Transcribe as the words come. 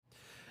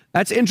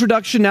That's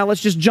introduction. Now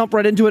let's just jump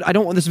right into it. I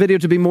don't want this video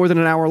to be more than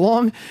an hour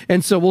long,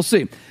 and so we'll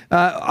see.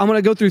 I'm going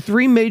to go through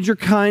three major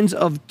kinds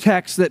of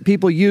texts that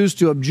people use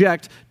to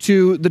object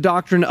to the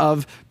doctrine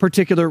of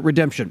particular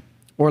redemption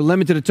or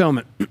limited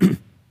atonement.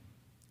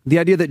 The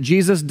idea that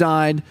Jesus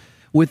died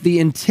with the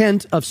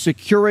intent of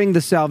securing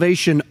the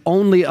salvation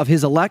only of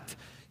his elect,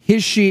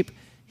 his sheep,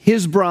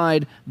 his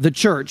bride, the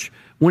church,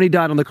 when he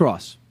died on the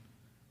cross.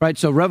 Right?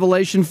 So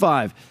Revelation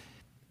 5,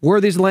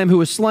 worthy is the Lamb who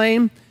was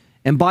slain,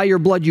 and by your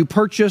blood you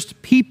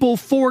purchased people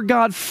for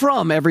God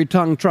from every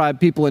tongue, tribe,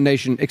 people, and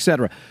nation,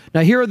 etc.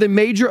 Now here are the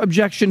major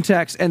objection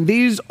texts, and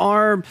these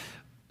are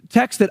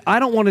texts that I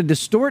don't want to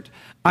distort,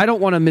 I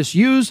don't want to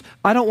misuse,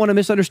 I don't want to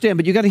misunderstand,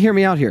 but you got to hear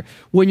me out here.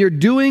 When you're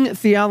doing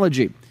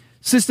theology,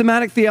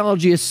 systematic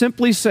theology is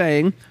simply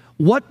saying,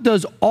 what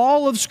does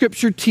all of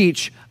Scripture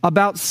teach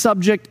about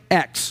subject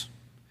X?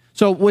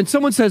 So when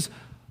someone says,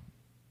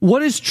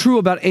 what is true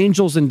about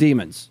angels and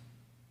demons?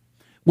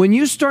 When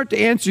you start to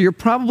answer, you're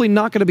probably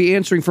not going to be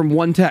answering from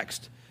one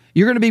text.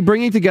 You're going to be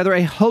bringing together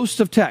a host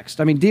of texts.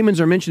 I mean,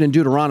 demons are mentioned in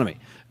Deuteronomy,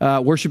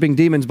 worshiping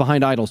demons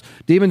behind idols.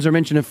 Demons are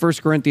mentioned in 1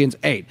 Corinthians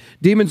 8.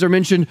 Demons are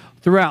mentioned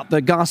throughout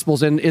the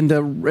Gospels and in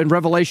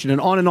Revelation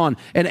and on.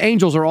 And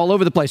angels are all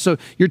over the place. So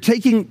you're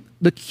taking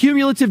the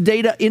cumulative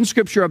data in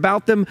Scripture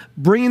about them,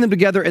 bringing them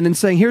together, and then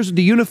saying, here's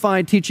the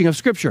unified teaching of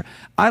Scripture.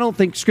 I don't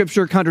think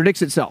Scripture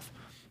contradicts itself.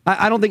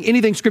 I don't think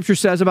anything Scripture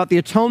says about the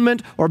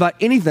atonement or about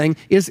anything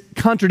is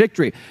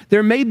contradictory.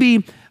 There may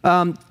be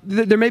an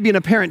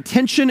apparent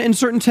tension in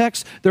certain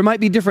texts. There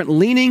might be different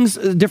leanings,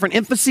 different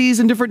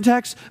emphases in different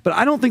texts, but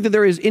I don't think that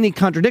there is any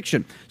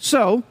contradiction.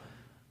 So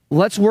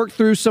let's work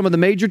through some of the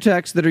major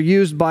texts that are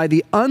used by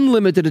the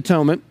unlimited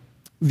atonement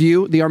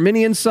view, the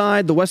Arminian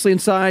side, the Wesleyan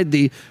side,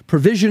 the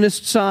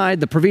provisionist side,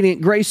 the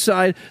prevenient grace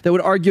side, that would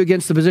argue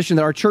against the position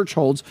that our church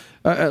holds,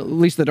 at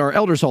least that our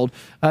elders hold,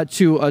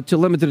 to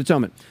limited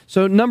atonement.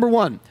 So number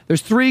one,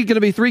 there's going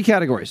to be three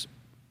categories.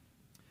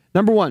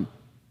 Number one,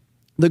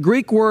 the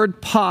Greek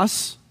word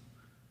pas,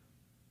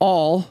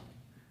 all,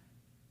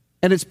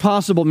 and its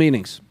possible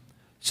meanings.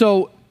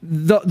 So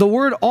the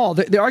word all,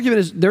 the argument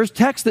is there's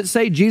texts that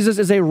say Jesus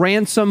is a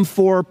ransom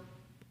for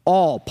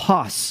all,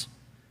 pas.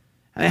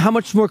 How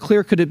much more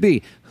clear could it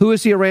be? Who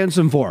is he a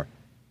ransom for?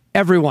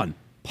 Everyone.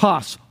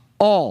 Pas.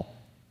 All.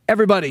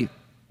 Everybody.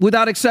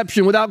 Without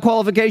exception, without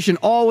qualification,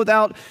 all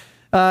without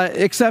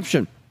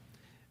exception.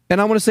 And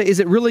I want to say,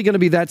 is it really going to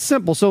be that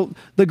simple? So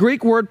the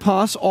Greek word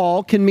pas,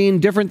 all, can mean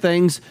different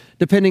things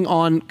depending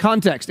on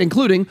context,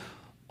 including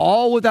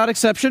all without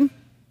exception,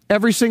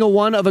 every single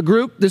one of a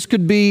group. This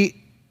could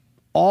be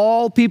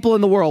all people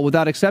in the world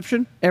without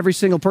exception, every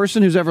single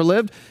person who's ever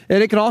lived.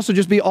 And it can also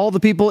just be all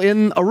the people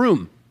in a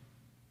room.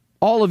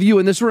 All of you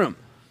in this room.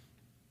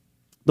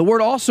 The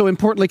word also,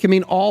 importantly, can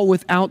mean all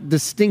without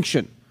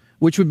distinction,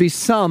 which would be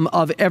some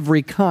of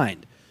every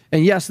kind.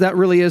 And yes, that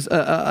really is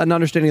an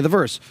understanding of the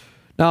verse.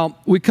 Now,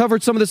 we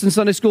covered some of this in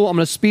Sunday school. I'm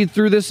going to speed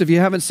through this. If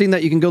you haven't seen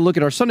that, you can go look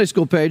at our Sunday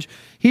school page.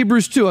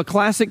 Hebrews 2, a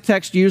classic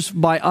text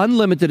used by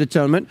unlimited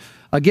atonement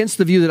against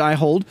the view that I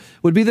hold,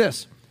 would be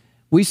this.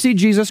 We see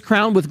Jesus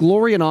crowned with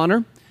glory and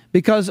honor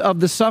because of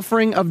the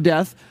suffering of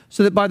death,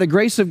 so that by the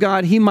grace of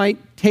God, he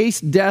might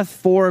taste death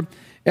for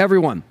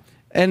everyone.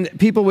 And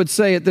people would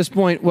say at this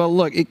point, well,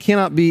 look, it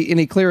cannot be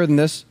any clearer than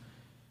this.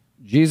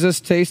 Jesus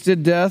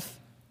tasted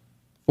death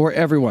for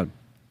everyone.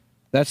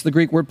 That's the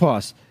Greek word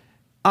pas.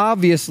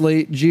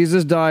 Obviously,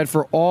 Jesus died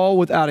for all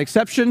without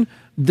exception.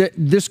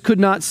 This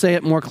could not say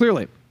it more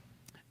clearly.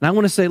 And I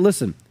want to say,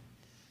 listen,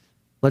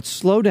 let's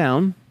slow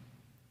down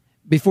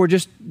before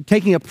just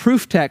taking a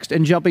proof text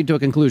and jumping to a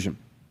conclusion.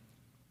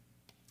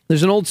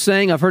 There's an old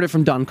saying, I've heard it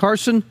from Don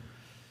Carson.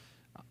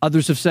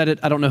 Others have said it.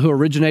 I don't know who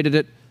originated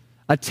it.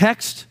 A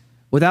text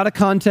without a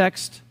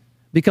context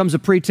becomes a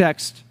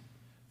pretext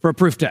for a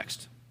proof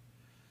text.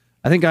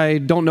 I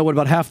don't know what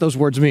about half those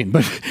words mean,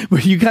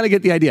 but you kind of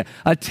get the idea.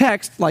 A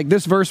text like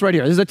this verse right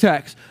here, this is a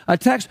text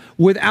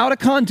without a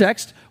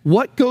context,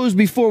 what goes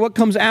before, what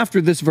comes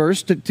after this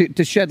verse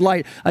to shed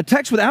light. A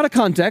text without a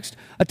context,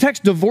 a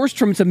text divorced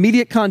from its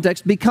immediate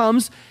context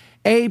becomes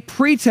a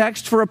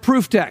pretext for a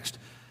proof text.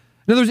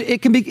 In other words,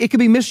 it can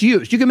be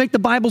misused. You can make the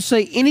Bible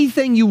say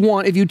anything you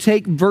want if you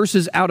take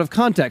verses out of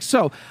context.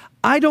 So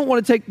I don't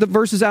want to take the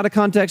verses out of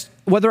context,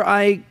 whether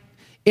I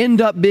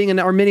end up being an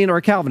Arminian or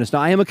a Calvinist. Now,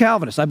 I am a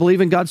Calvinist. I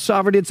believe in God's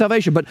sovereignty and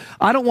salvation, but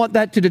I don't want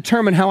that to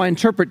determine how I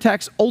interpret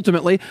texts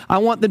ultimately. I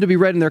want them to be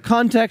read in their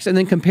context and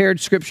then compared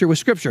Scripture with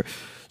Scripture.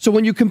 So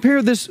when you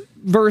compare this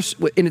verse,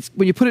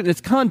 when you put it in its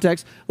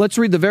context, let's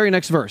read the very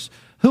next verse.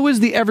 Who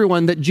is the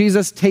everyone that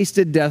Jesus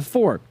tasted death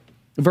for?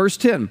 Verse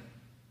 10.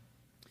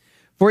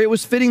 For it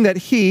was fitting that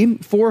he,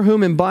 for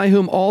whom and by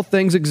whom all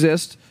things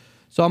exist,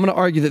 so I'm going to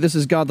argue that this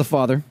is God the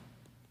Father,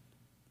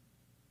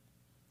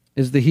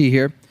 is the he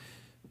here,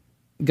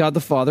 God the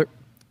Father.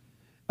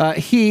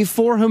 He,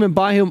 for whom and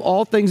by whom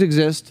all things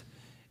exist,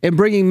 and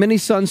bringing many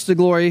sons to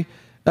glory,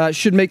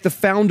 should make the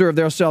founder of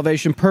their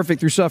salvation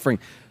perfect through suffering.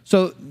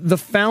 So the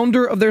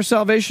founder of their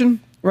salvation,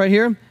 right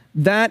here,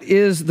 that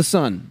is the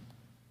Son.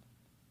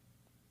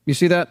 You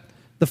see that?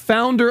 The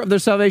founder of their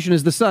salvation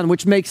is the Son,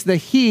 which makes the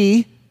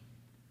He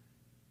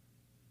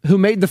who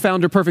made the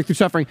founder perfect through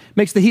suffering,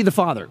 makes the He the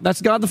Father.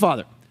 That's God the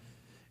Father.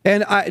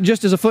 And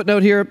just as a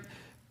footnote here,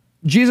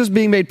 Jesus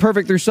being made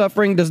perfect through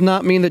suffering does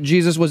not mean that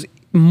Jesus was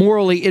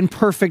morally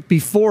imperfect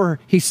before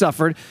he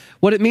suffered.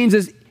 What it means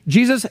is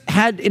Jesus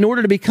had, in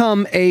order to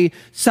become a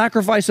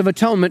sacrifice of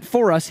atonement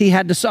for us, he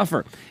had to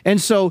suffer.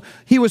 And so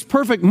he was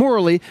perfect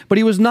morally, but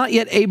he was not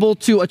yet able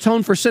to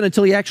atone for sin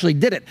until he actually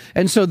did it.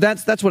 And so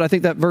that's what I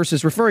think that verse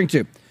is referring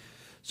to.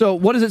 So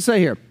what does it say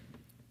here?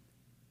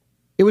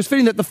 It was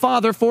fitting that the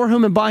Father, for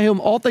whom and by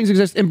whom all things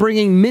exist, in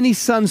bringing many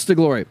sons to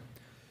glory.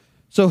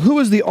 So who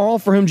is the all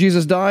for whom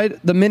Jesus died?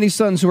 The many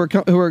sons who are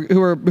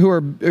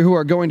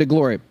going to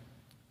glory.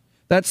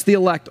 That's the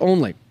elect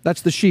only.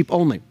 That's the sheep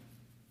only.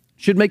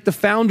 Should make the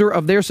founder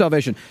of their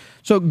salvation.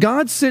 So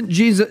God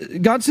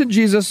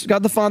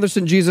the Father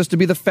sent Jesus to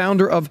be the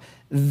founder of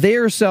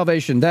their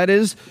salvation. That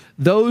is,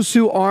 those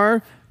who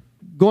are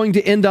going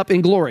to end up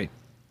in glory.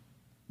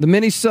 The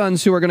many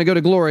sons who are going to go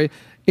to glory,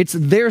 it's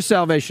their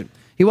salvation.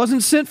 He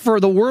wasn't sent for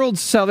the world's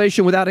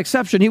salvation without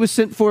exception. He was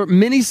sent for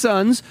many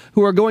sons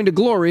who are going to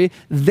glory,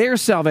 their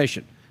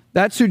salvation.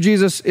 That's who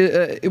Jesus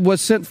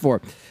was sent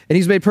for. And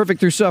he's made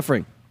perfect through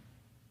suffering.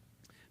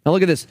 Now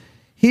look at this.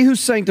 He who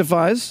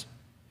sanctifies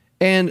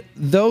and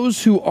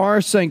those who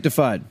are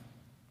sanctified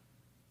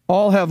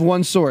all have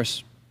one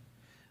source.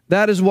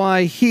 That is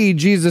why he,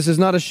 Jesus, is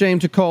not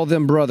ashamed to call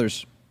them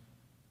brothers.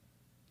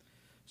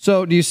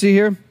 So do you see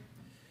here?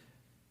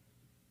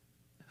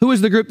 Who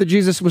is the group that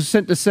Jesus was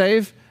sent to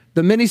save?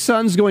 The many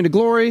sons going to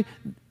glory,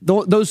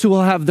 those who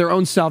will have their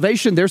own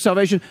salvation, their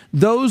salvation,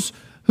 those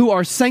who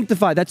are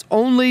sanctified. That's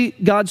only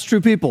God's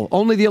true people,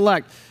 only the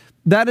elect.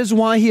 That is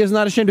why he is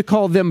not ashamed to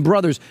call them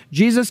brothers.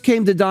 Jesus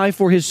came to die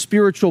for his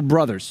spiritual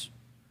brothers.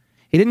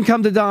 He didn't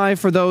come to die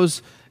for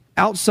those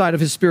outside of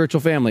his spiritual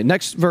family.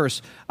 Next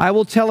verse. I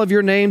will tell of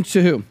your name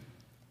to who?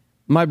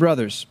 My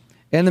brothers.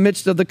 In the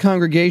midst of the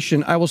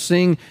congregation, I will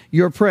sing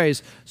your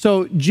praise.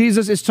 So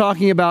Jesus is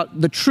talking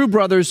about the true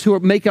brothers who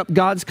make up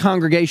God's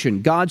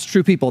congregation, God's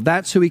true people.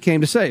 That's who he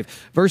came to save.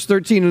 Verse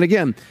 13, and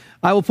again,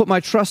 I will put my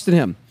trust in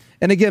him.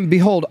 And again,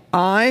 behold,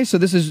 so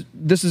this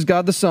is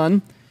God the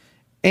Son,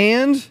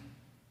 and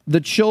the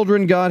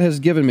children God has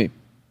given me.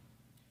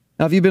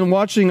 Now, if you've been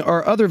watching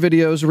our other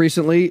videos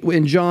recently,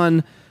 in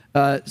John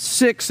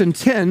 6 and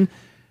 10,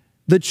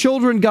 the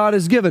children God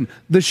has given,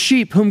 the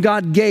sheep whom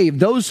God gave,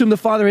 those whom the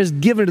Father has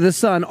given to the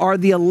Son are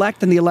the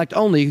elect and the elect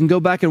only. You can go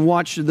back and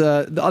watch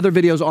the other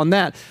videos on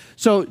that.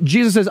 So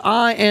Jesus says,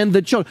 I and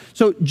the children.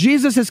 So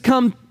Jesus has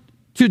come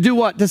to do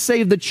what? To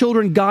save the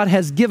children God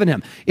has given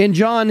him. In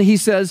John, he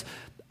says,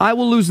 I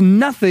will lose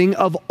nothing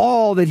of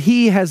all that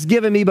he has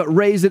given me, but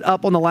raise it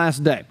up on the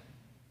last day.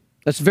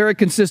 That's very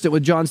consistent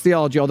with John's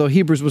theology, although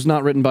Hebrews was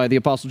not written by the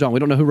Apostle John. We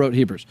don't know who wrote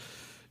Hebrews.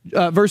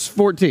 Verse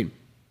 14.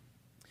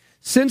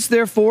 Since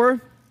therefore,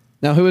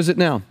 now who is it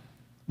now?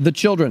 The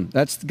children.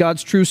 That's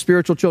God's true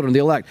spiritual children, the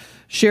elect.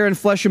 Share in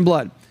flesh and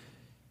blood.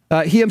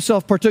 He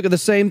himself partook of the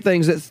same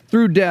things, that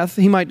through death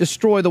he might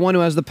destroy the one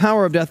who has the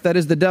power of death, that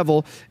is the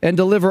devil, and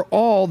deliver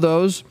all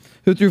those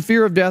who through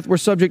fear of death were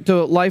subject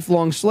to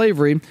lifelong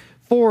slavery.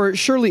 For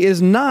surely it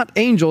is not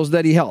angels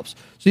that he helps.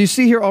 So you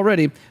see here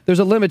already, there's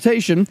a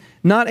limitation.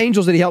 Not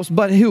angels that he helps,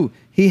 but who?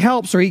 He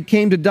helps, or he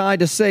came to die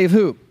to save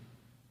who?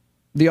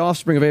 The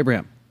offspring of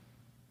Abraham.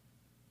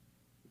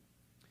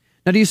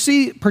 Now, do you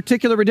see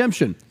particular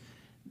redemption?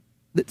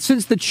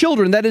 Since the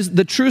children, that is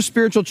the true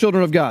spiritual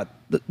children of God,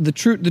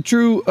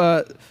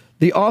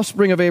 the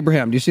offspring of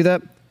Abraham. Do you see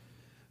that?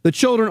 The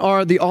children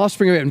are the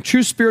offspring of Abraham,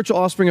 true spiritual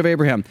offspring of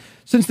Abraham.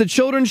 Since the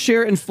children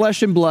share in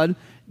flesh and blood,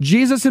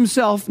 Jesus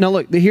himself, now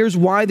look, here's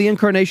why the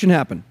incarnation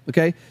happened,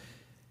 okay?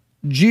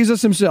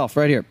 Jesus himself,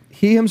 right here,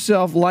 he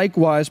himself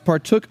likewise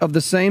partook of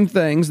the same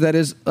things, that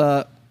is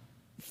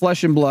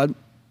flesh and blood,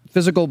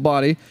 physical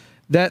body,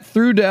 that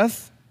through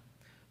death.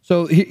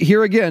 So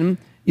here again,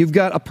 you've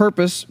got a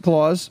purpose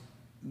clause,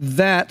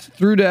 that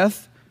through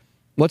death,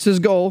 what's his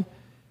goal?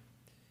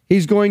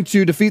 He's going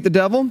to defeat the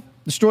devil,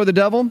 destroy the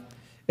devil,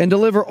 and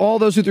deliver all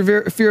those who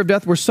through fear of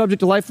death were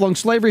subject to lifelong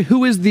slavery.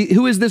 Who is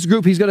this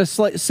group he's going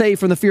to save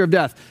from the fear of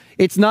death?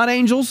 It's not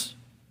angels.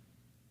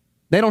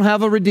 They don't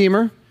have a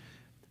redeemer,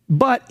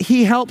 but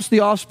he helps the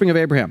offspring of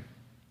Abraham.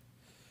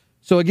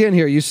 So again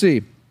here, you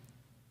see,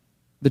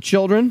 the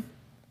children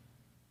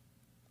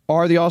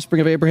are the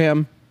offspring of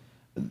Abraham.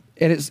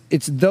 And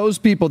it's those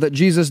people that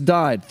Jesus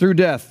died through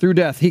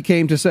death he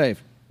came to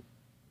save.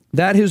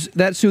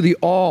 That's who the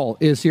all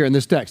is here in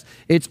this text.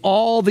 It's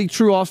all the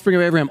true offspring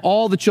of Abraham,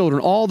 all the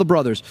children, all the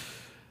brothers.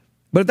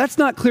 But if that's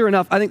not clear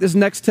enough, I think this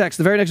next text,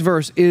 the very next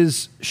verse,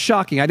 is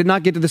shocking. I did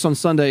not get to this on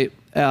Sunday,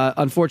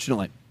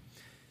 unfortunately.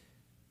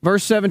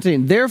 Verse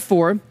 17,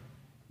 therefore,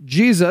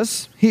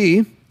 Jesus,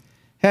 he,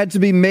 had to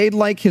be made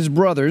like his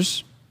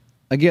brothers.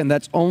 Again,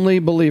 that's only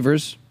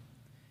believers.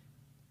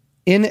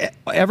 In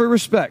every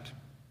respect,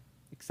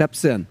 except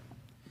sin.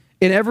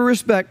 In every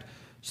respect,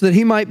 so that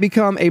he might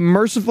become a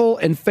merciful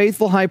and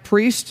faithful high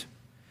priest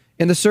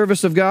in the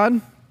service of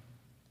God.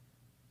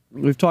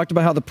 We've talked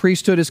about how the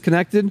priesthood is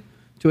connected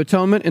to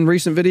atonement in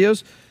recent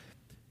videos.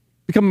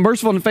 Become a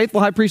merciful and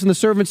faithful high priest and the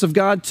servants of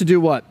God to do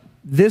what?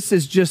 This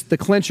is just the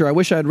clincher. I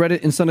wish I had read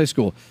it in Sunday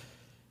school.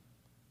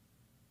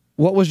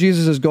 What was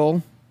Jesus'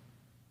 goal?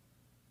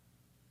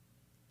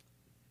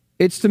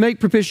 It's to make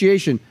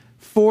propitiation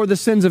for the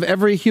sins of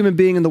every human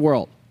being in the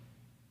world.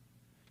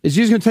 Is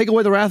Jesus going to take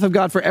away the wrath of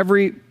God for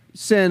every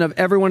sin of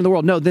everyone in the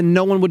world? No, then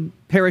no one would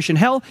perish in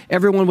hell.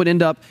 Everyone would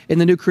end up in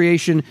the new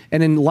creation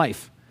and in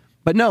life.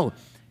 But no,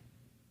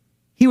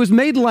 he was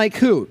made like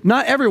who?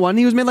 Not everyone.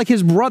 He was made like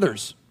his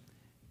brothers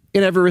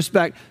in every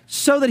respect,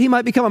 so that he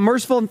might become a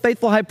merciful and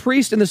faithful high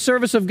priest in the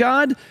service of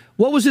God.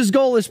 What was his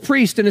goal as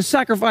priest and his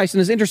sacrifice and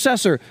his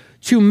intercessor?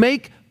 To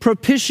make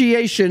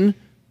propitiation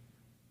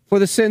for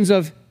the sins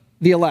of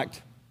the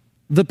elect,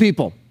 the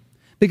people.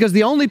 Because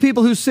the only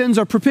people whose sins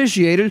are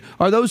propitiated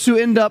are those who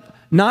end up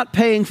not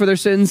paying for their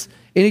sins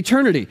in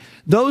eternity.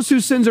 Those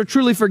whose sins are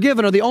truly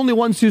forgiven are the only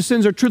ones whose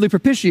sins are truly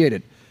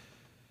propitiated.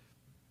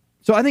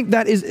 So I think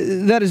that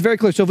is very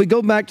clear. So if we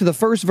go back to the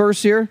first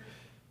verse here,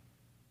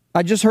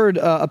 I just heard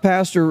a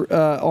pastor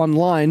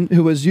online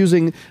who was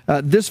using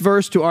this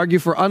verse to argue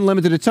for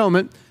unlimited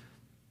atonement.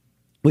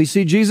 We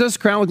see Jesus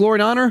crowned with glory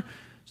and honor,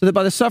 so that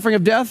by the suffering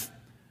of death,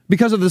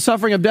 because of the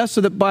suffering of death,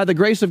 so that by the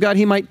grace of God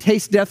he might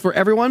taste death for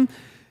everyone.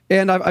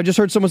 And I just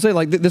heard someone say,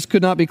 like, this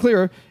could not be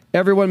clearer.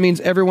 Everyone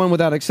means everyone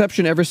without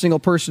exception, every single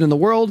person in the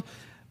world.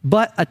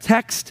 But a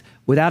text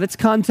without its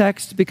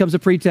context becomes a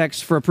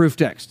pretext for a proof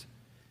text.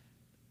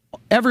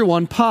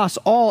 Everyone, pas,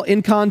 all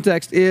in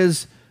context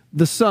is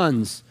the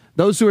sons,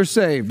 those who are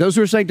saved, those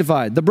who are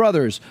sanctified, the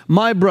brothers,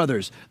 my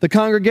brothers, the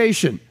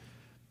congregation,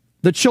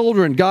 the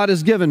children God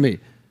has given me,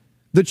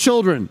 the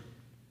children,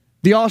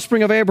 the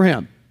offspring of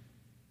Abraham,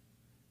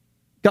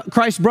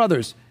 Christ's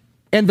brothers,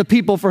 and the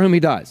people for whom he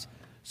dies.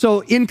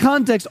 So in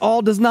context,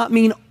 all does not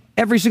mean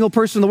every single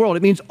person in the world.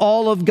 It means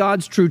all of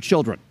God's true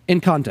children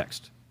in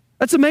context.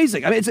 That's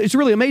amazing. I mean, it's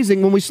really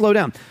amazing when we slow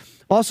down.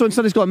 Also in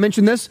Sunday school, I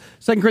mentioned this,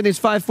 2 Corinthians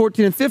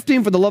 5:14 and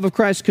 15, for the love of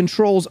Christ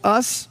controls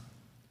us,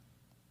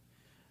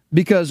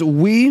 because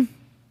we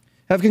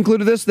have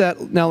concluded this, that,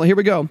 now here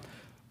we go,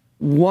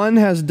 one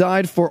has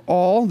died for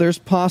all, there's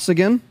pas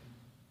again,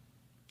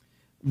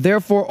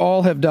 therefore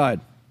all have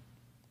died.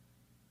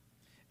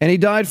 And he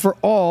died for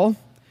all,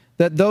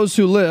 that those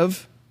who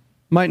live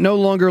might no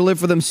longer live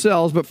for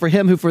themselves, but for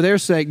him who for their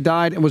sake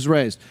died and was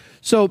raised.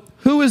 So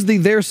who is the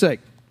their sake?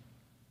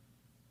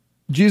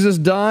 Jesus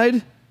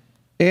died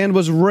and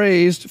was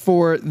raised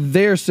for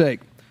their sake.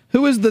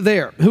 Who is the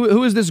there?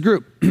 Who is this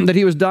group that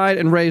he was died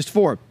and raised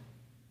for?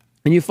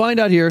 And you find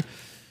out here,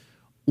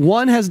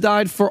 one has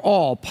died for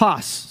all,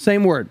 pas,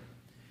 same word.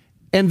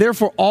 And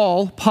therefore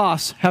all,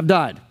 pas, have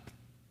died.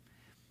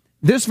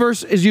 This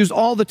verse is used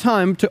all the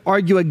time to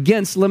argue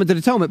against limited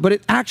atonement, but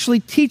it actually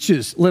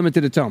teaches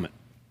limited atonement.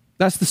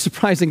 That's the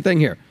surprising thing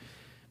here.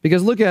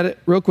 Because look at it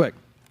real quick.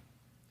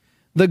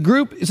 The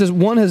group, it says,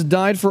 one has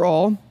died for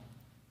all,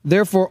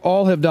 therefore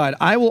all have died.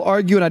 I will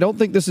argue, and I don't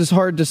think this is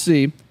hard to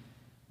see,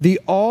 the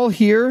all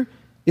here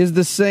is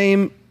the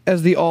same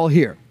as the all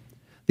here.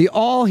 The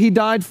all he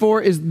died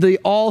for is the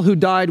all who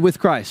died with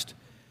Christ.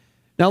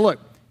 Now look,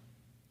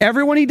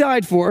 everyone he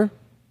died for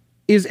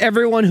is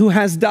everyone who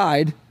has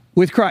died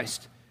with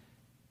Christ.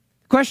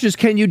 The question is,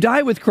 can you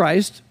die with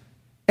Christ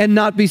and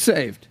not be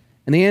saved?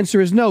 And the answer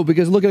is no,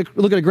 because look at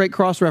a great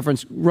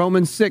cross-reference.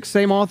 Romans 6,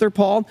 same author,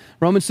 Paul,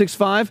 Romans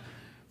 6:5.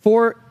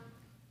 For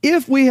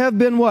if we have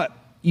been what?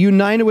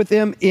 United with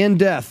him in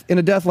death, in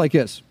a death like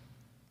this,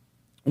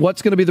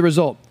 what's going to be the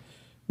result?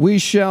 We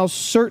shall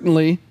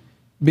certainly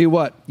be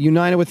what?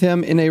 United with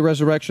him in a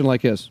resurrection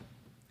like his.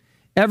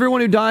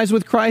 Everyone who dies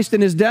with Christ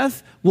in his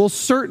death will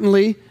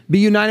certainly be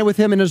united with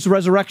him in his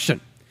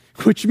resurrection,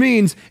 which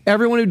means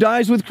everyone who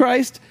dies with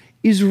Christ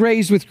is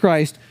raised with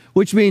Christ,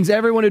 which means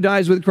everyone who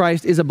dies with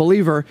Christ is a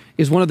believer,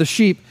 is one of the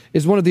sheep,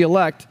 is one of the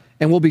elect,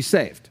 and will be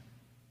saved.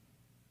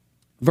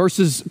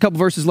 A couple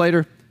verses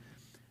later,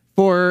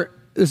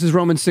 this is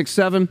Romans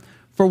 6:7,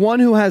 for one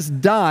who has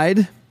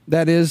died,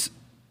 that is,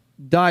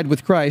 died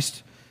with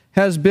Christ,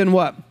 has been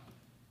what?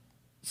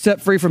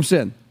 Set free from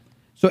sin.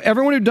 So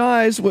everyone who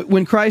dies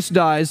when Christ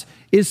dies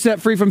is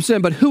set free from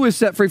sin. But who is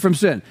set free from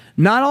sin?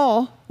 Not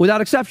all, without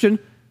exception,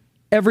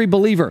 every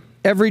believer,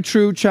 every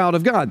true child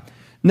of God.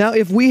 Now,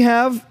 if we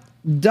have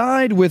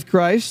died with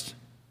Christ,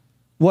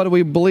 what do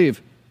we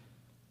believe?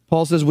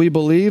 Paul says we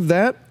believe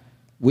that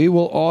we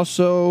will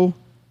also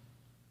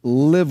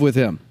live with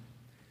him.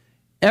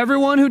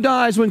 Everyone who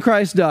dies when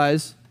Christ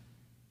dies,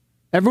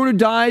 everyone who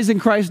dies in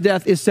Christ's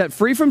death is set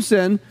free from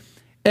sin.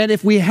 And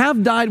if we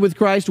have died with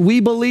Christ, we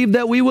believe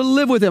that we will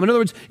live with him. In other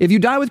words, if you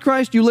die with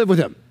Christ, you live with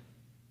him.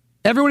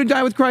 Everyone who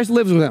died with Christ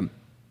lives with him.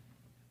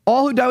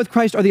 All who die with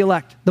Christ are the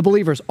elect, the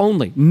believers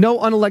only. No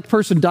unelect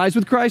person dies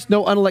with Christ.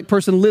 No unelect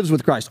person lives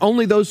with Christ.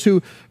 Only those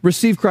who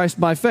receive Christ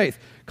by faith.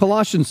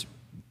 Colossians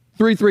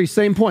 3:3,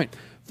 same point.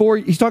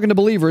 He's talking to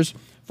believers,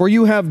 for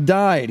you have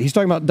died. He's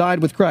talking about died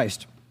with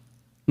Christ.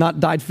 Not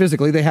died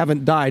physically. They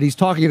haven't died. He's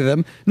talking to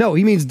them. No,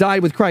 he means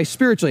died with Christ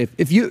spiritually.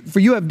 For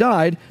you have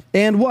died,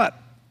 and what?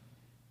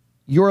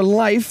 Your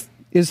life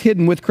is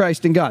hidden with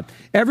Christ in God.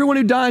 Everyone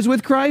who dies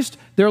with Christ,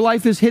 their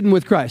life is hidden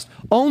with Christ.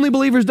 Only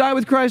believers die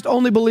with Christ.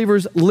 Only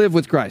believers live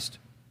with Christ.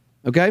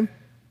 Okay?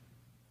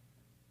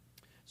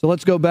 So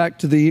let's go back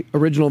to the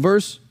original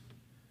verse.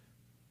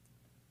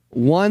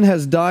 One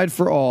has died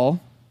for all,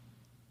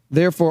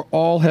 therefore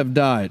all have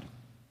died.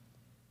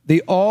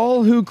 The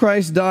all who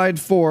Christ died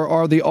for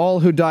are the all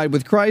who died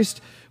with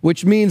Christ,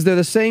 which means they're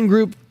the same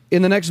group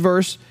in the next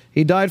verse.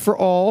 He died for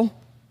all,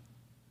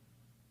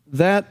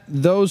 that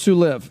those who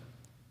live.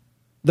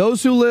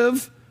 Those who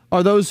live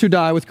are those who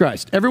die with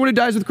Christ. Everyone who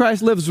dies with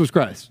Christ lives with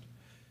Christ.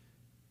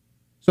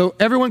 So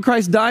everyone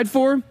Christ died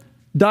for,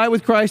 die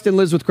with Christ and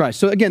lives with Christ.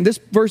 So again, this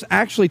verse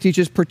actually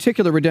teaches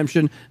particular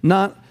redemption,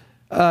 not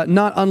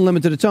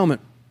unlimited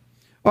atonement.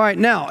 All right,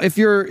 now if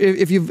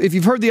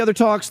you've heard the other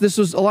talks, this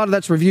was a lot of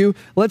that's review.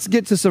 Let's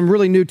get to some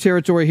really new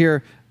territory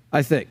here.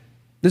 I think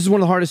this is one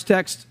of the hardest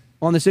texts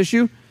on this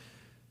issue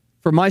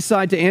for my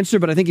side to answer.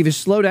 But I think if you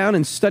slow down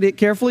and study it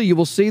carefully, you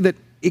will see that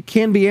it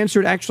can be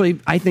answered actually,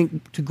 I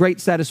think, to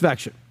great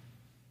satisfaction.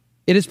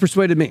 It has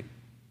persuaded me.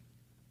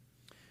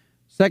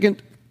 1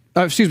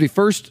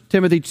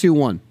 Timothy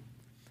 2:1.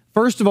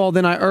 First of all,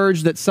 then I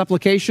urge that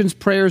supplications,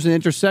 prayers, and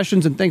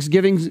intercessions and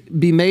thanksgivings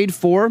be made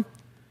for,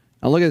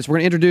 now look at this, we're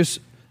going to introduce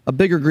a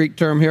bigger Greek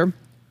term here,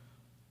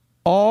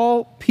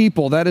 all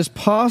people, that is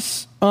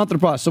pos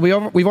anthropos. So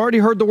we've already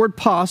heard the word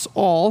pos,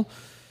 all,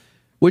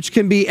 which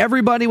can be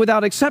everybody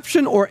without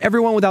exception or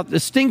everyone without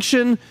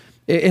distinction.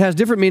 It has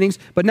different meanings,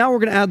 but now we're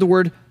going to add the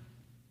word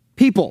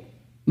people,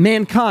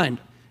 mankind.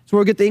 So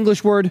we'll get the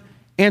English word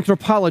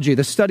anthropology,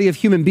 the study of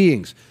human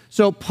beings.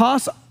 So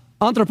pos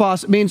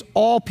anthropos means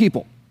all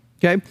people,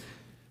 okay?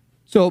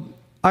 So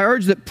I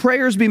urge that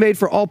prayers be made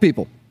for all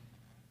people,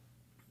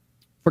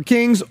 for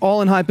kings,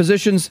 all in high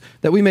positions,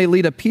 that we may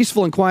lead a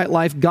peaceful and quiet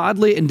life,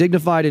 godly and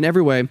dignified in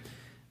every way.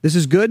 This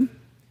is good,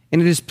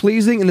 and it is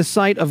pleasing in the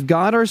sight of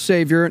God our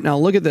Savior. Now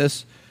look at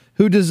this,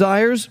 who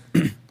desires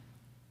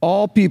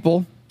all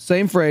people,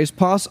 same phrase,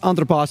 pos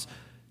anthropos,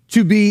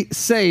 to be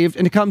saved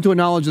and to come to a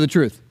knowledge of the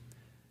truth.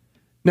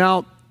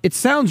 Now, it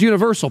sounds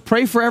universal.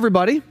 Pray for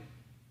everybody,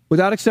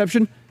 without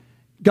exception.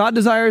 God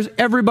desires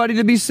everybody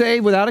to be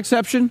saved, without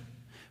exception.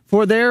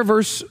 For there,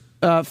 verse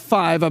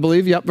 5, I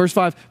believe, yep, verse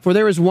 5, for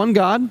there is one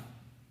God,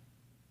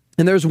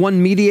 and there is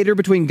one mediator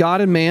between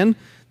God and man,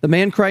 the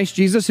man Christ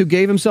Jesus, who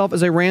gave himself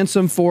as a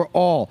ransom for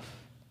all.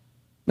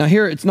 Now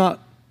here, it's not,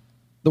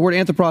 the word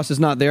anthropos is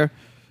not there,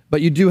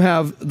 but you do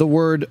have the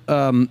word,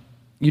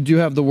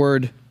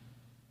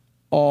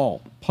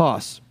 all,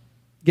 pos.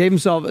 Gave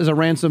himself as a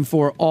ransom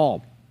for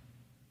all,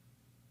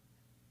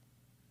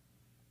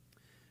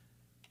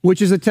 which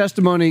is a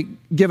testimony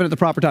given at the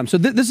proper time. So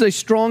this is a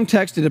strong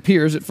text, it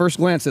appears, at first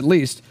glance at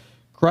least.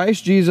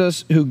 Christ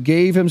Jesus, who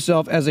gave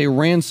himself as a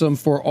ransom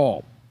for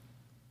all.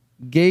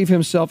 Gave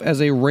himself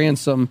as a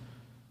ransom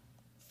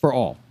for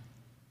all.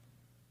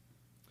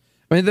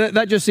 I mean,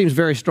 that just seems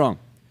very strong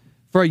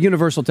for a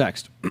universal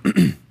text.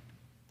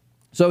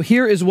 So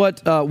here is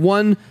what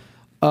one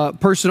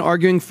person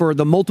arguing for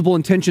the multiple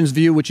intentions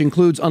view, which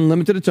includes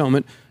unlimited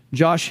atonement,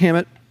 Josh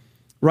Hammett,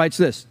 writes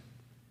this.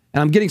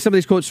 And I'm getting some of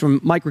these quotes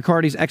from Mike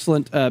Riccardi's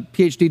excellent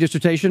PhD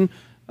dissertation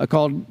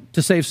called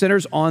To Save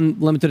Sinners on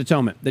Limited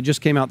Atonement that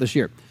just came out this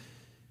year.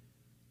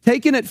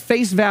 Taken at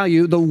face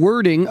value, the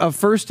wording of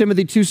 1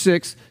 Timothy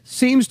 2:6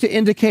 seems to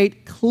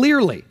indicate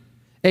clearly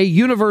a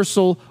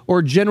universal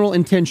or general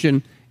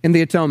intention in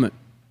the atonement.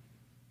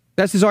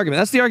 That's his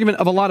argument. That's the argument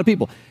of a lot of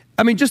people.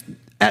 I mean, just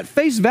at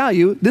face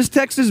value, this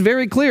text is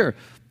very clear.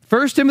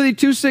 1 Timothy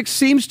 2:6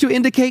 seems to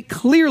indicate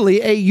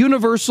clearly a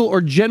universal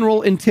or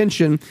general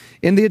intention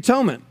in the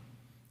atonement.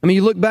 I mean,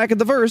 you look back at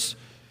the verse,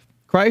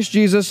 Christ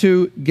Jesus,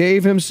 who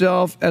gave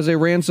himself as a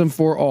ransom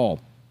for all.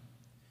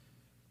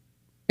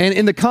 And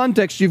in the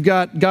context, you've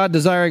got God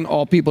desiring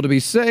all people to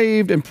be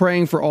saved and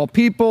praying for all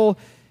people.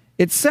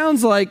 It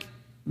sounds like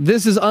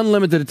this is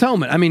unlimited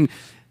atonement. I mean,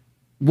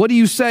 what do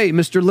you say,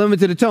 Mr.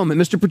 Limited Atonement,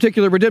 Mr.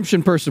 Particular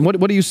Redemption Person? What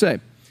do you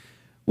say?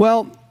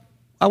 Well,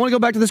 I want to go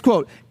back to this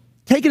quote.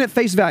 Taken at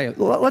face value,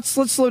 let's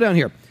slow down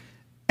here.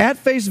 At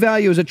face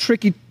value is a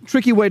tricky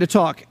way to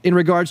talk in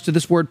regards to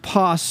this word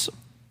pos,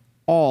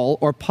 all,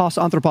 or pos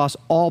anthropos,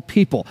 all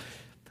people.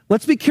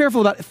 Let's be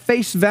careful about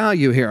face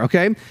value here,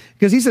 okay?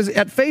 Because he says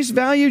at face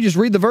value, just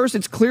read the verse,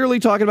 it's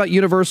clearly talking about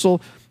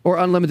universal or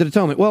unlimited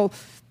atonement. Well,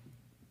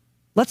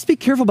 let's be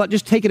careful about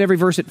just taking every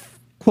verse at,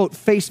 quote,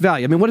 face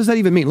value. I mean, what does that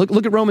even mean?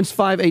 Look at Romans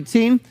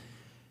 5:18.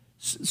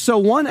 So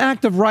one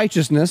act of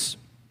righteousness,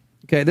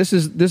 okay, this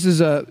is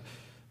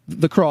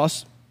the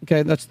cross,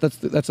 okay,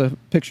 that's a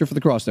picture for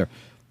the cross there.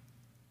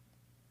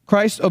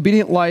 Christ's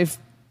obedient life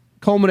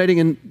culminating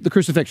in the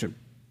crucifixion.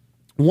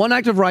 One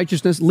act of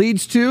righteousness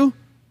leads to,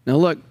 now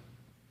look,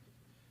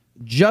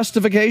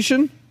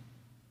 justification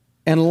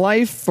and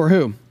life for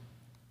whom?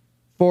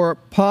 For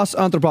pos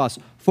anthropos,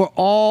 for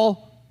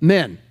all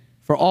men,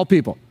 for all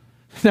people.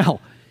 Now,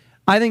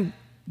 I think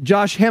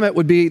Josh Hammett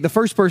would be the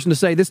first person to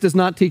say this does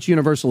not teach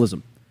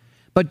universalism.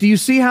 But do you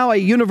see how a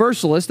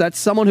universalist, that's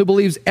someone who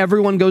believes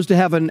everyone goes to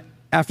heaven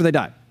after they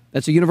die.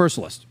 That's a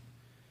universalist.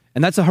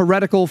 And that's a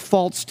heretical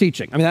false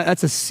teaching. I mean,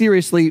 that's a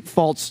seriously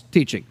false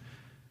teaching.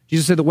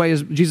 Jesus said the way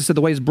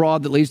is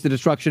broad that leads to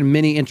destruction.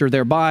 Many enter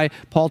thereby.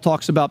 Paul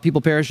talks about people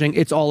perishing.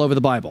 It's all over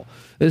the Bible.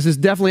 This is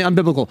definitely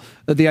unbiblical,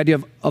 the idea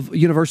of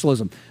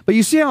universalism. But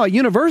you see how a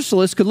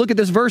universalist could look at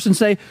this verse and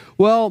say,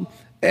 well,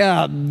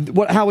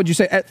 how would you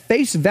say? At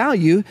face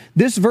value,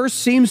 this verse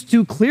seems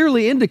to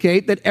clearly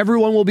indicate that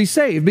everyone will be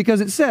saved,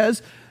 because it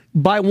says,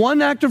 by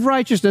one act of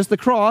righteousness, the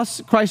cross,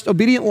 Christ's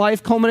obedient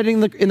life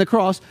culminating in the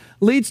cross,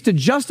 leads to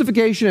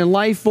justification and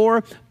life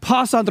for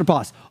pas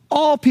anthropos.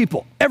 All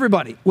people,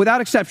 everybody,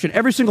 without exception,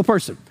 every single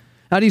person.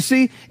 Now, do you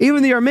see?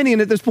 Even the Arminian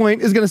at this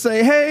point is going to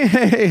say,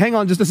 hey, hang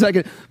on just a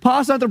second.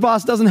 Pas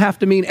anthropos doesn't have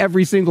to mean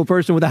every single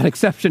person without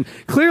exception.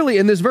 Clearly,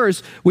 in this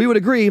verse, we would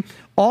agree,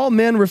 all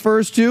men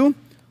refers to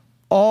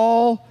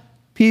all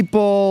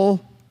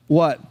people,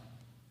 what?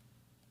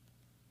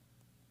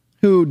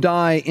 Who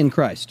die in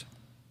Christ.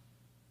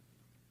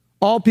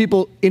 All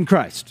people in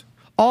Christ.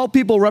 All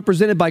people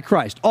represented by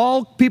Christ.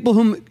 All people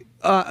whom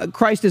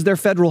Christ is their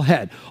federal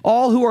head.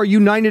 All who are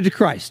united to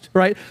Christ,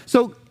 right?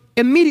 So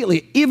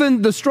immediately,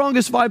 even the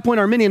strongest 5-point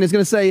Arminian is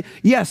going to say,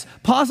 yes,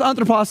 pas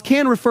anthropos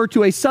can refer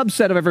to a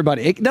subset of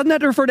everybody. It doesn't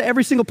have to refer to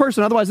every single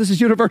person. Otherwise, this is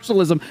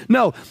universalism.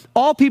 No,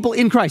 all people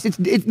in Christ.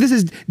 This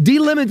is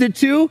delimited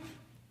to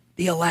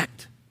the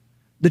elect,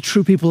 the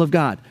true people of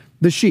God,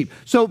 the sheep.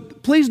 So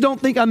please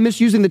don't think I'm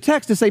misusing the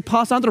text to say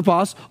pas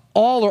anthropos,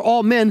 all or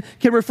all men,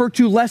 can refer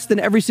to less than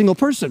every single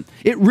person.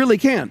 It really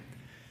can.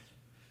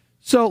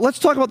 So let's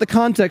talk about the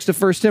context of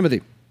 1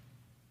 Timothy.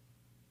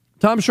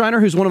 Tom Schreiner,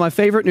 who's one of my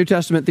favorite New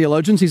Testament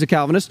theologians, he's a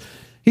Calvinist,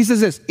 he says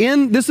this,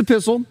 in this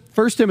epistle,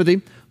 1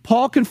 Timothy,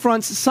 Paul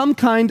confronts some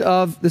kind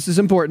of, this is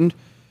important,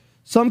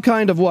 some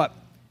kind of what?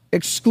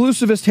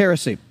 Exclusivist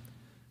heresy.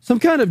 Some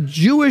kind of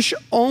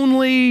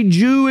Jewish-only,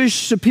 Jewish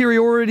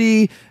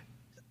superiority,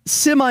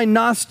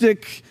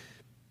 semi-Gnostic,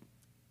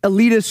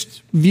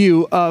 elitist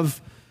view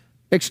of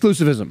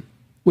exclusivism,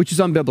 which is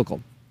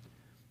unbiblical.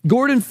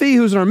 Gordon Fee,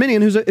 who's an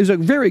Arminian, who's a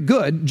very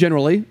good,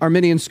 generally,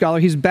 Arminian scholar.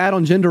 He's bad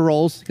on gender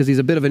roles because he's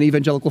a bit of an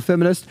evangelical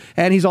feminist,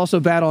 and he's also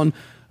bad on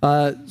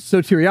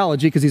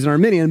soteriology because he's an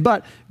Arminian.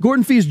 But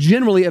Gordon Fee is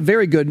generally a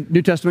very good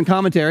New Testament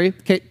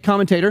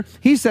commentator.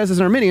 He says, as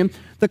an Arminian,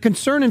 the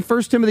concern in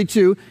 1 Timothy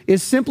 2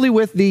 is simply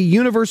with the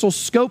universal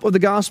scope of the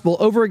gospel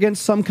over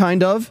against some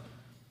kind of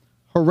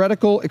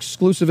heretical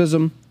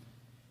exclusivism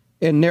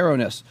and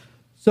narrowness.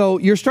 So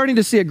you're starting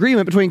to see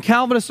agreement between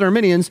Calvinists and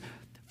Arminians.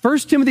 1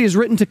 Timothy is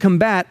written to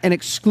combat an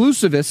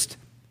exclusivist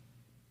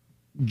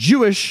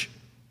Jewish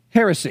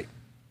heresy.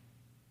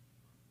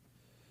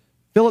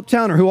 Philip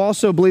Towner, who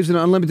also believes in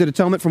unlimited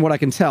atonement from what I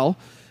can tell,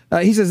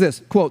 he says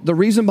this, quote, the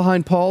reason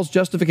behind Paul's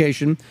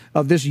justification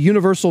of this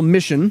universal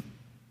mission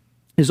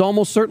is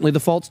almost certainly the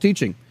false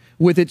teaching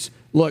with its,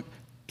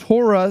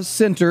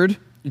 Torah-centered,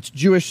 its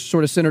Jewish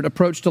sort of centered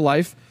approach to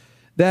life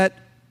that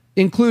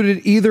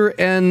included either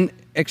an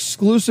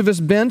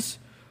exclusivist bent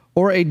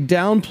or a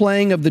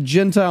downplaying of the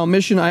Gentile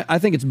mission. I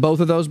think it's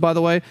both of those, by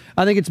the way.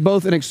 I think it's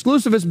both an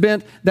exclusivist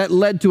bent that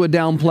led to a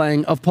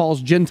downplaying of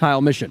Paul's Gentile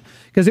mission.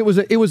 Because it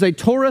was a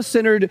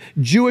Torah-centered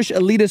Jewish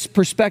elitist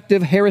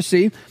perspective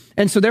heresy,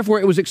 and so therefore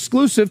it was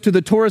exclusive to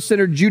the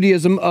Torah-centered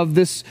Judaism of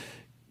this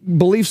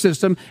belief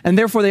system, and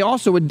therefore they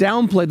also would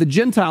downplay the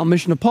Gentile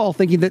mission of Paul,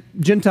 thinking that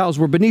Gentiles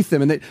were beneath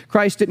them and that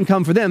Christ didn't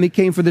come for them. He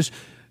came for this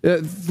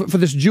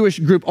Jewish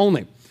group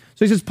only.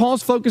 So he says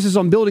Paul's focus is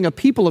on building a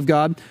people of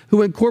God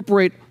who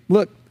incorporate,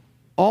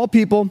 all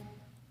people.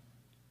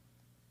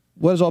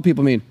 What does all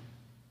people mean?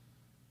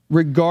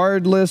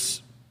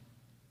 Regardless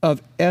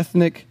of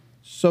ethnic,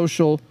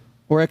 social,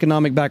 or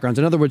economic backgrounds.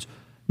 In other words,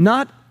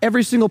 not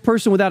every single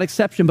person without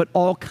exception, but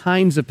all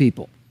kinds of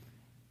people.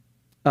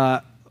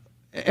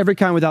 Every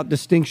kind without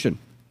distinction.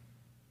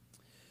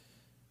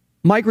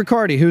 Mike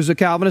Riccardi, who's a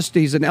Calvinist,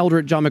 he's an elder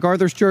at John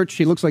MacArthur's church.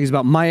 He looks like he's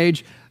about my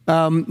age.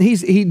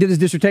 He did his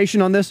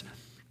dissertation on this.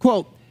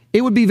 Quote,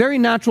 it would be very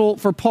natural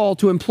for Paul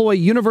to employ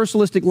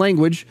universalistic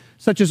language,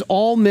 such as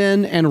all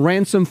men and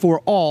ransom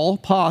for all,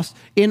 pas,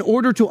 in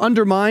order to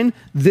undermine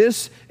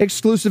this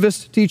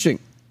exclusivist teaching.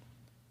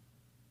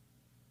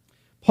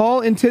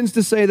 Paul intends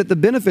to say that the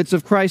benefits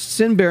of Christ's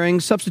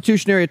sin-bearing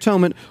substitutionary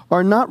atonement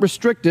are not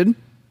restricted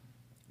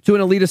to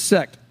an elitist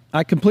sect.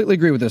 I completely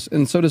agree with this,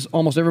 and so does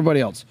almost everybody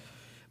else,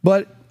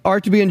 but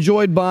are to be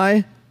enjoyed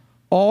by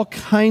all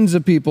kinds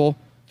of people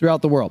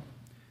throughout the world.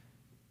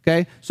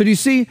 Okay? So do you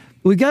see,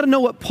 we've got to know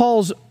what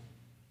Paul's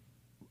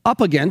up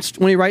against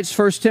when he writes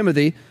 1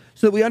 Timothy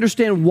so that we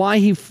understand why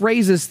he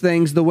phrases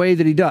things the way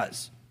that he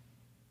does.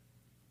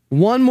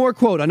 One more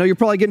quote. I know you're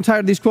probably getting tired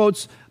of these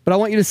quotes, but I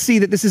want you to see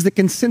that this is the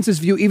consensus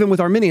view even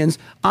with Arminians.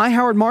 I.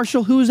 Howard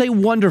Marshall, who is a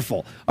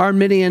wonderful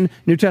Arminian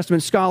New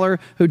Testament scholar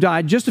who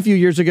died just a few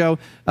years ago.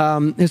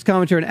 His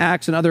commentary on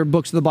Acts and other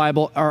books of the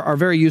Bible are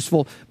very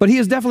useful, but he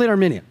is definitely an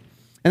Arminian.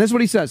 And this is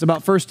what he says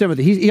about 1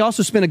 Timothy. He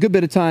also spent a good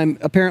bit of time,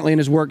 apparently, in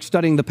his work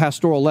studying the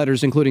pastoral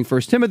letters, including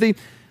 1 Timothy.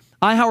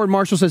 I. Howard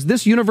Marshall says,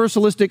 this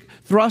universalistic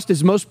thrust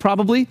is most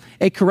probably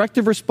a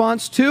corrective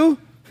response to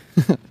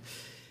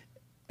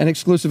an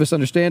exclusivist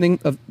understanding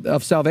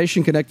of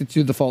salvation connected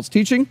to the false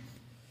teaching.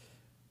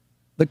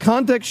 The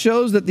context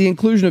shows that the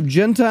inclusion of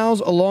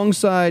Gentiles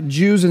alongside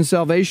Jews in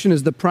salvation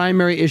is the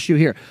primary issue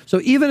here.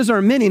 So even as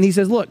Arminian, he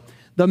says, look,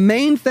 the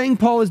main thing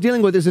Paul is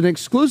dealing with is an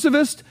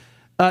exclusivist,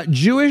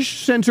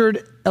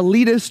 Jewish-centered,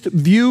 elitist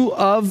view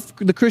of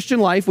the Christian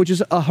life, which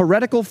is a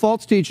heretical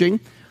false teaching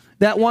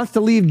that wants to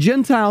leave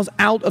Gentiles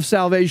out of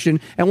salvation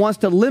and wants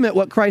to limit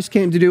what Christ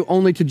came to do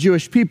only to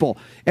Jewish people.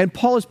 And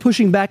Paul is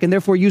pushing back and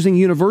therefore using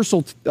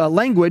universal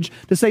language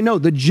to say, no,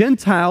 the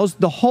Gentiles,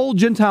 the whole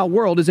Gentile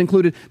world is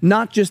included,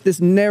 not just this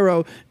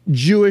narrow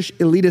Jewish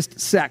elitist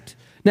sect.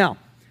 Now,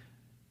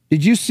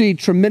 did you see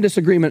tremendous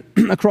agreement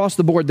across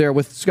the board there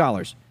with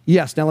scholars?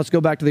 Yes. Now let's go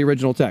back to the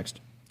original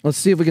text. Let's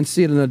see if we can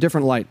see it in a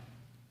different light.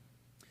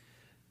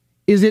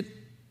 Is it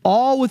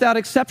all without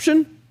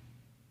exception?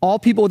 All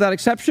people without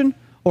exception?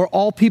 Or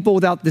all people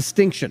without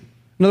distinction?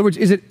 In other words,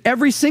 is it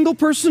every single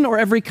person or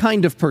every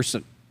kind of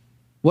person?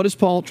 What is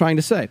Paul trying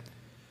to say?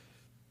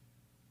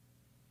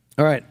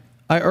 All right.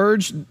 I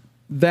urge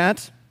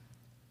that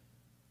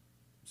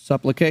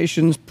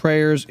supplications,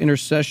 prayers,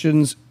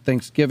 intercessions,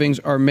 thanksgivings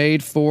are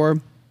made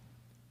for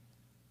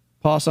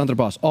pos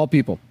anthropos, all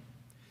people.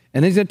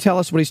 And then he's going to tell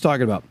us what he's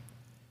talking about.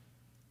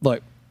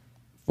 Look,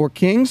 for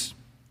kings,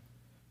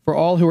 for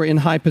all who are in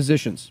high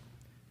positions.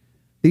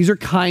 These are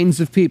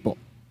kinds of people.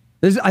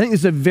 I think this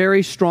is a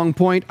very strong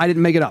point. I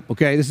didn't make it up,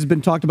 okay? This has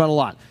been talked about a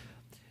lot.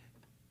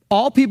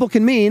 All people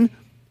can mean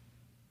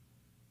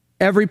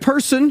every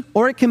person,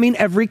 or it can mean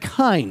every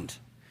kind.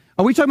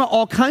 Are we talking about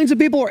all kinds of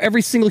people or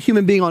every single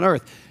human being on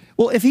earth?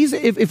 Well,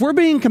 if we're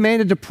being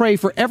commanded to pray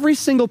for every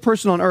single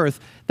person on earth,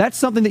 that's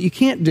something that you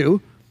can't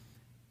do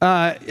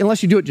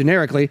unless you do it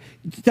generically.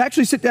 To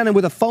actually sit down and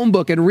with a phone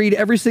book and read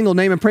every single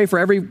name and pray for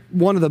every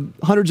one of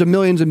the hundreds of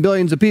millions and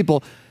billions of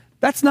people,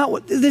 that's not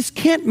what, this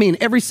can't mean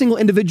every single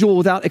individual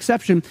without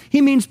exception.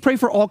 He means pray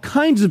for all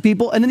kinds of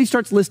people, and then he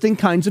starts listing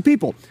kinds of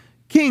people.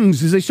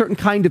 Kings is a certain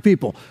kind of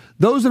people.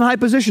 Those in high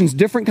positions,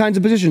 different kinds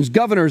of positions,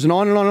 governors, and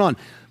on and on and on.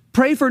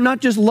 Pray for not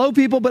just low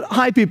people, but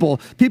high people,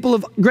 people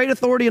of great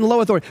authority and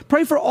low authority.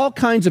 Pray for all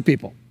kinds of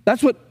people.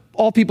 That's what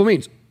all people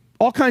means.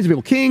 All kinds of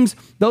people, kings,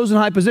 those in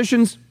high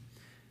positions.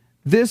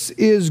 This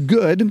is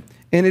good,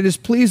 and it is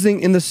pleasing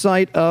in the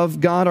sight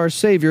of God our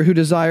Savior, who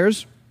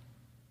desires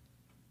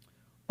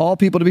all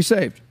people to be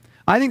saved.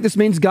 I think this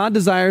means God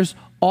desires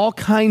all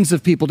kinds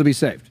of people to be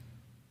saved.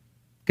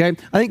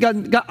 Okay? I think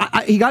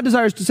God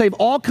desires to save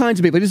all kinds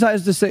of people.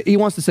 He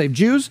wants to save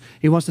Jews.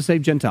 He wants to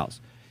save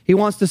Gentiles. He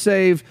wants to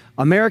save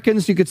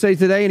Americans, you could say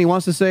today, and he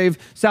wants to save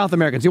South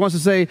Americans. He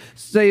wants to save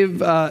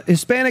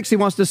Hispanics. He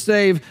wants to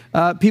save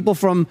people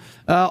from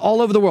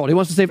all over the world. He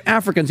wants to save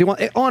Africans. He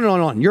wants on and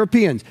on and on.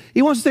 Europeans.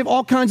 He wants to save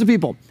all kinds of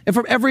people. And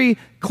from every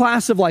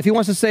class of life. He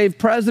wants to save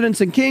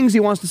presidents and kings. He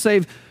wants to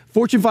save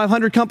Fortune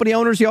 500 company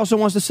owners. He also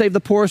wants to save the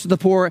poorest of the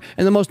poor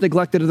and the most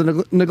neglected of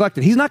the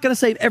neglected. He's not going to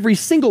save every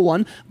single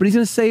one, but he's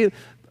going to save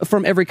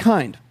from every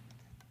kind.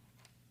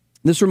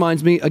 This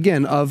reminds me,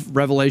 again, of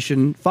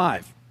Revelation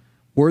 5.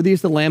 Worthy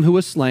is the Lamb who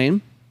was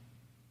slain.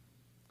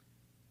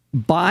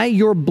 By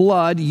your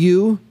blood,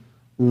 you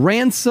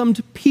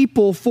ransomed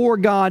people for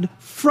God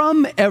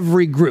from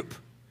every group.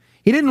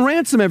 He didn't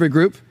ransom every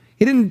group.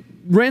 He didn't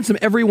ransom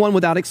everyone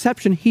without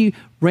exception. He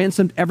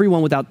ransomed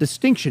everyone without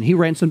distinction. He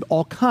ransomed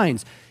all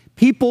kinds.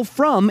 People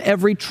from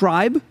every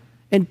tribe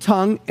and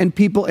tongue and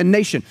people and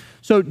nation.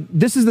 So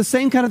this is the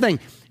same kind of thing.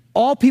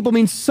 All people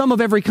means some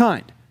of every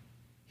kind.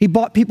 He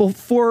bought people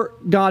for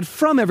God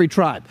from every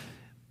tribe.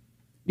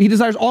 He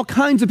desires all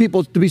kinds of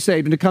people to be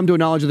saved and to come to a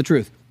knowledge of the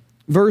truth.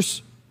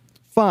 Verse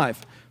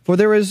 5. For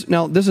there is,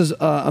 now this is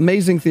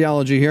amazing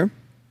theology here.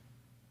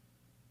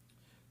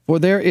 For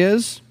there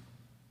is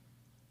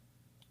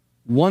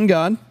one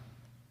God,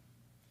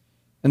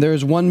 and there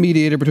is one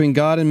mediator between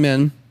God and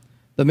men,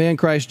 the man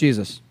Christ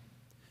Jesus.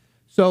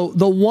 So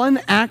the one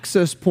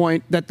access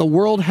point that the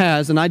world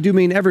has, and I do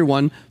mean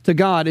everyone, to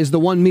God is the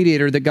one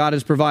mediator that God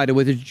has provided,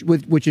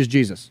 which is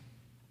Jesus.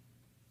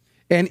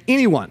 And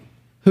anyone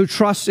who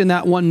trusts in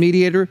that one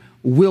mediator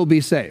will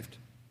be saved.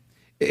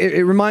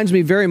 It reminds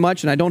me very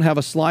much, and I don't have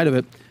a slide of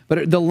it,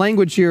 but the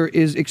language here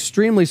is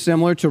extremely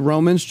similar to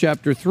Romans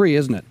chapter 3,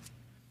 isn't it?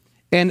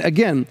 And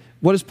again,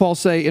 what does Paul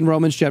say in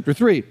Romans chapter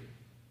 3?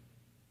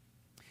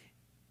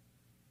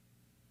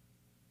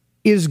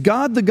 Is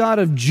God the God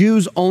of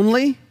Jews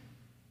only?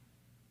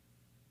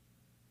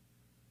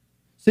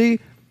 See,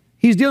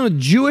 he's dealing with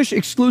Jewish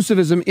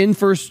exclusivism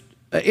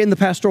in the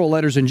pastoral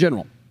letters in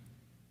general.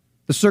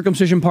 The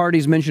circumcision party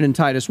is mentioned in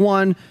Titus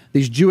 1,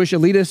 these Jewish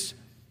elitists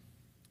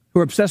who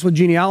are obsessed with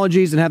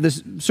genealogies and have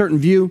this certain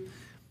view.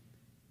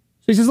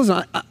 So he says,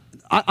 listen,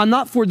 I'm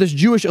not for this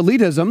Jewish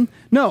elitism.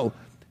 No,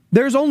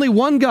 there's only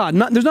one God.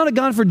 There's not a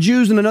God for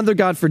Jews and another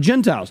God for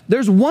Gentiles.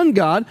 There's one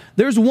God.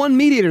 There's one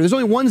mediator. There's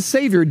only one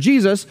Savior,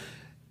 Jesus,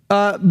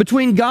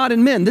 between God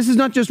and men. This is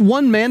not just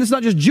one man. This is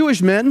not just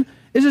Jewish men.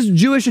 This is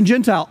Jewish and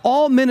Gentile.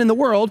 All men in the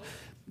world,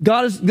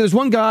 there's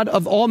one God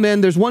of all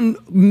men. There's one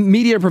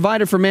mediator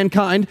provider for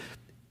mankind,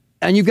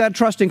 and you've got to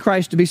trust in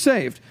Christ to be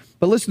saved.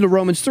 But listen to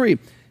Romans 3.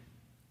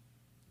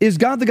 Is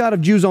God the God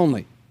of Jews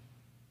only?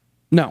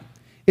 No.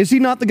 Is he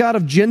not the God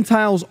of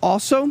Gentiles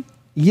also?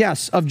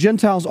 Yes, of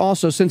Gentiles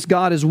also, since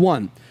God is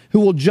one, who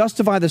will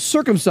justify the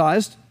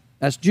circumcised,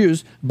 that's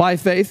Jews, by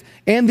faith,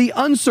 and the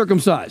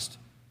uncircumcised,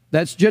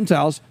 that's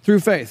Gentiles,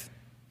 through faith.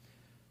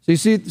 So you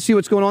see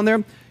what's going on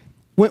there?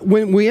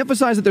 When we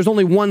emphasize that there's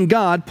only one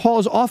God, Paul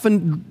is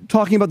often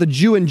talking about the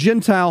Jew and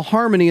Gentile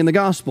harmony in the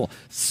gospel.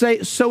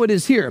 So it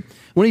is here.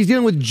 When he's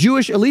dealing with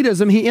Jewish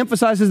elitism, he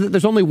emphasizes that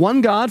there's only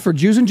one God for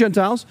Jews and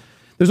Gentiles.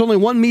 There's only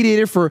one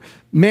mediator for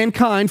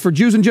mankind, for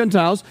Jews and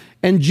Gentiles,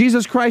 and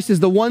Jesus Christ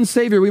is the one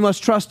Savior we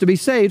must trust to be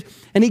saved,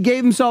 and he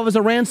gave himself as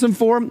a ransom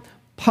for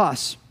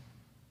pas,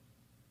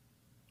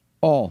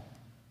 all,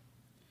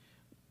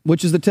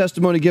 which is the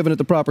testimony given at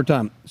the proper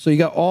time. So you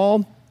got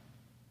all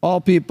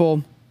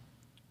people.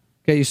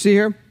 Okay, you see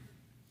here?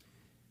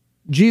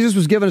 Jesus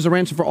was given as a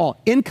ransom for all.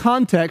 In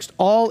context,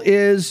 all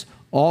is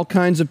all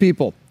kinds of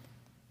people.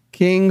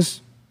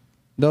 Kings,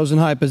 those in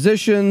high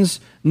positions,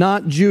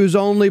 not Jews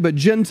only, but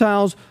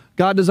Gentiles.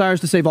 God desires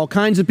to save all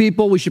kinds of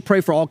people. We should pray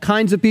for all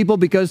kinds of people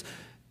because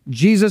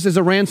Jesus is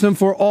a ransom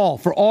for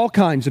all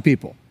kinds of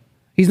people.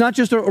 He's not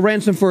just a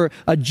ransom for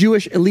a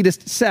Jewish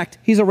elitist sect.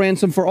 He's a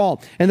ransom for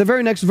all. And the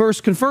very next verse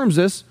confirms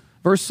this.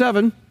 Verse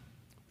 7,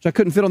 which I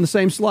couldn't fit on the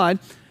same slide.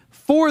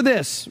 For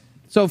this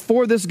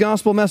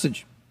gospel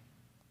message,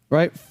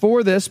 right?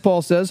 For this,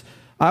 Paul says,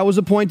 I was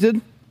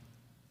appointed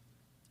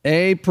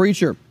a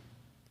preacher,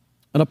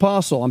 an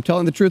apostle. I'm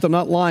telling the truth, I'm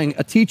not lying.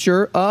 A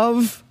teacher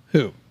of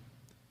who?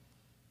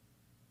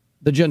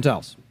 The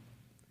Gentiles.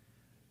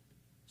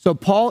 So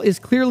Paul is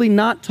clearly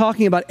not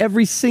talking about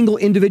every single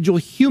individual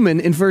human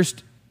in 1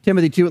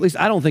 Timothy 2. At least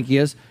I don't think he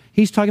is.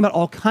 He's talking about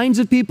all kinds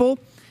of people.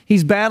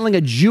 He's battling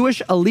a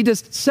Jewish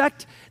elitist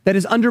sect that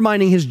is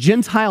undermining his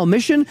Gentile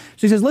mission.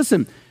 So he says,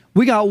 listen,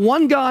 we got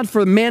one God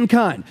for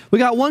mankind. We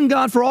got one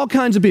God for all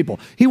kinds of people.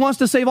 He wants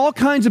to save all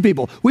kinds of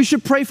people. We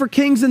should pray for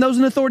kings and those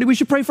in authority. We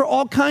should pray for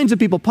all kinds of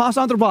people, pas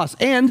anthropos.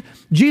 And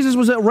Jesus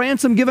was a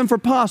ransom given for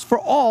pas, for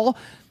all.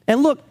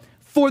 And look,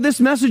 for this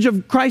message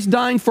of Christ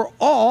dying for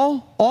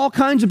all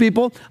kinds of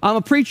people, I'm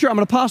a preacher, I'm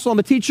an apostle, I'm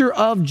a teacher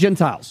of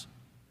Gentiles.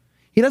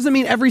 He doesn't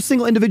mean every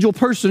single individual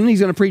person he's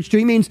going to preach to.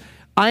 He means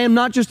I am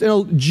not just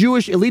a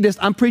Jewish elitist,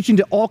 I'm preaching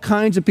to all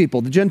kinds of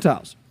people, the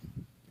Gentiles.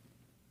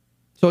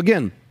 So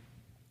again,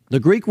 the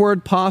Greek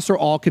word pas or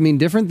all can mean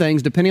different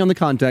things depending on the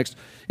context.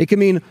 It can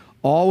mean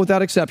all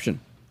without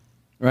exception,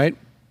 right?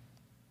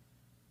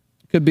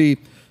 It could be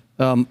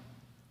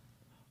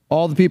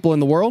all the people in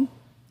the world.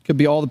 It could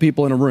be all the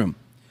people in a room.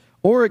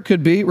 Or it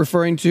could be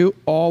referring to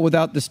all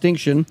without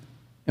distinction.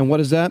 And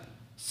what is that?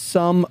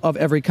 Some of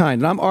every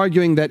kind. And I'm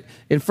arguing that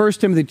in 1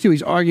 Timothy 2,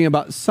 he's arguing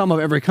about some of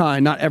every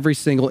kind, not every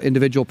single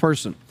individual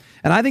person.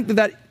 And I think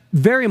that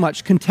very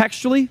much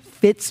contextually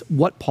fits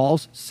what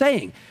Paul's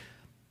saying.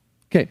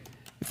 Okay,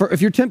 if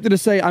you're tempted to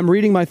say, I'm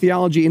reading my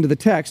theology into the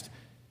text,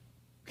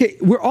 okay,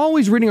 we're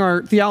always reading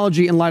our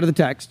theology in light of the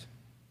text.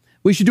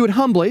 We should do it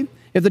humbly.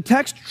 If the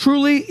text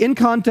truly, in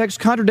context,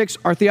 contradicts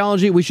our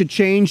theology, we should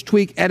change,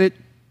 tweak, edit,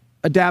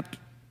 adapt,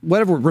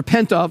 whatever,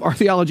 repent of our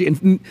theology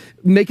and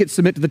make it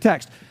submit to the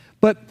text.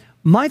 But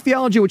my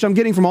theology, which I'm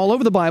getting from all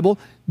over the Bible,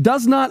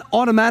 does not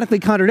automatically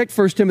contradict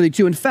 1 Timothy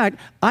 2. In fact,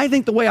 I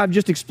think the way I've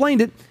just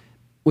explained it,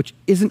 which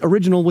isn't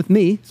original with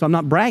me, so I'm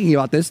not bragging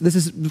about this. This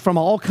is from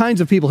all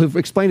kinds of people who've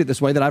explained it this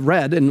way that I've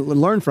read and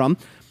learned from.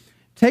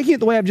 Taking it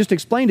the way I've just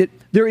explained it,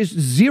 there is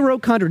zero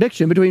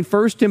contradiction between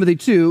 1 Timothy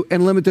 2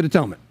 and limited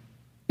atonement.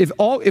 If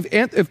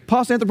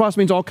pas anthropos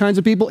means all kinds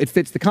of people, it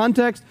fits the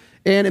context,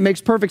 and it makes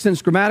perfect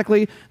sense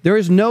grammatically. There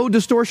is no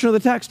distortion of the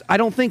text, I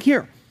don't think,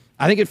 here.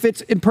 I think it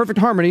fits in perfect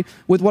harmony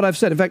with what I've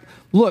said. In fact,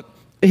 look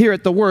here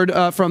at the word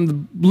from the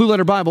Blue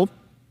Letter Bible.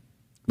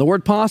 The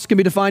word pas can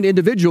be defined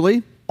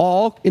individually.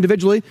 All,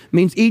 individually,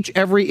 means each,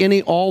 every,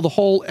 any, all, the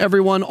whole,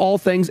 everyone, all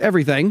things,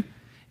 everything.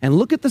 And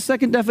look at the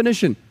second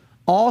definition.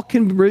 All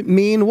can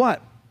mean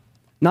what?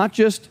 Not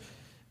just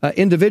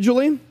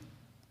individually.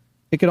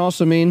 It can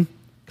also mean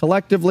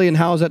collectively. And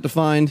how is that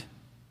defined?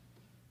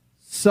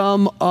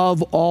 Some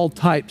of all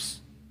types.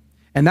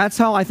 And that's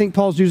how I think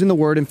Paul's using the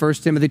word in 1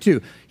 Timothy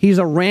 2. He's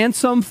a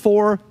ransom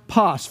for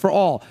pas, for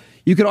all.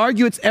 You could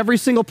argue it's every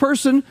single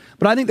person,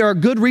 but I think there are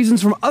good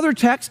reasons from other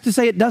texts to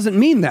say it doesn't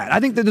mean that. I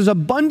think that there's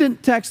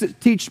abundant texts that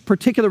teach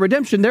particular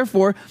redemption.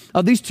 Therefore,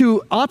 of these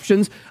two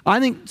options, I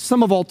think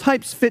some of all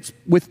types fits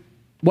with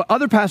what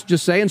other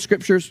passages say, and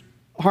Scriptures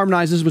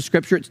harmonizes with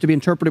Scripture. It's to be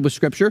interpreted with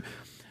Scripture.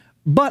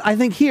 But I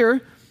think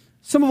here,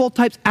 some of all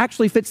types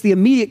actually fits the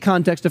immediate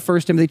context of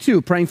 1 Timothy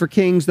 2, praying for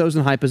kings, those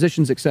in high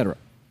positions, etc.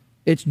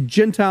 It's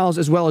Gentiles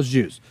as well as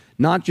Jews,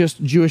 not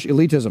just Jewish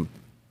elitism.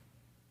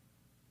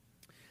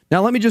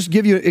 Now, let me just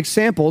give you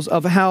examples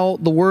of how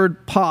the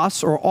word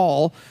pas, or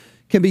all,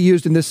 can be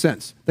used in this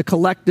sense, the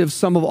collective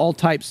sum of all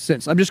types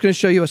sense. I'm just going to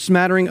show you a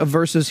smattering of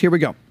verses. Here we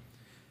go.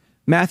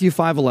 Matthew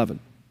 5:11.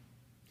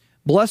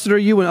 Blessed are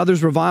you when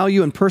others revile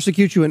you and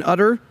persecute you and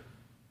utter.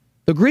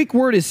 The Greek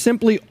word is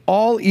simply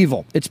all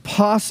evil. It's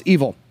pas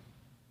evil.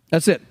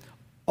 That's it.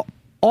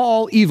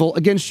 All evil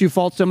against you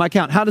falls to my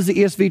account. How does the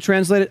ESV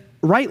translate it?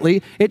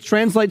 rightly, it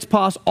translates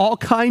pos all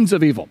kinds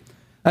of evil.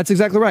 That's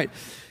exactly right.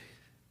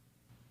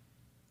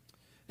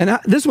 And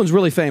this one's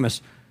really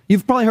famous.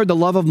 You've probably heard the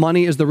love of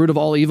money is the root of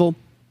all evil.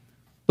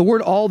 The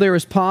word all there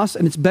is pos,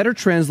 and it's better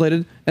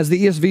translated, as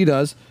the ESV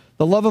does,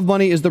 the love of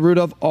money is the root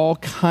of all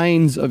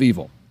kinds of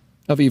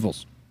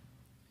evils.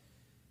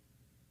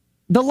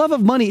 The love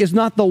of money is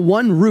not the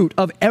one root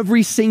of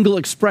every single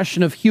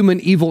expression of human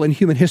evil in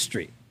human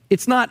history.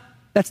 That's not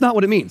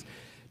what it means.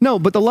 No,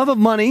 but the love of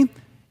money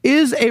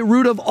is a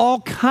root of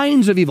all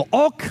kinds of evil.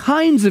 All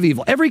kinds of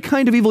evil. Every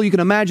kind of evil you can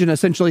imagine,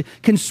 essentially,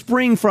 can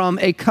spring from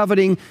a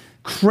coveting,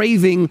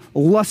 craving,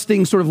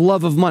 lusting sort of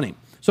love of money.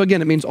 So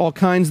again, it means all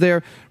kinds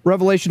there.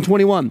 Revelation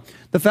 21.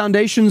 The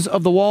foundations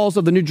of the walls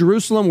of the New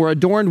Jerusalem were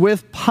adorned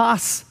with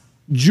pos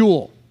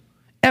jewel.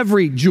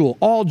 Every jewel,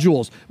 all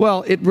jewels.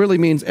 Well, it really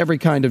means every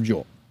kind of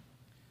jewel.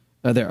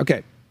 There,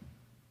 okay.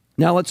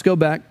 Now let's go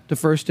back to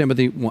 1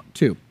 Timothy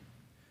 2.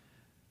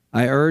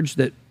 I urge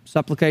that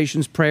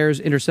supplications, prayers,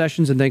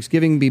 intercessions, and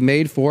thanksgiving be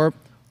made for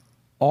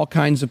all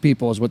kinds of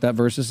people, is what that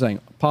verse is saying.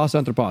 Pos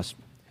anthropos.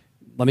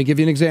 Let me give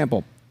you an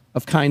example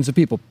of kinds of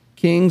people.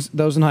 Kings,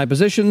 those in high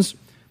positions.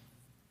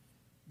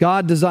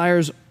 God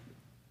desires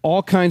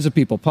all kinds of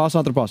people, pos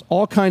anthropos,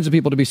 all kinds of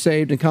people to be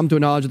saved and come to a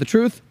knowledge of the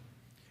truth.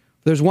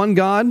 There's one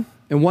God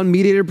and one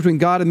mediator between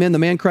God and men, the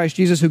man Christ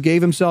Jesus, who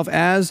gave himself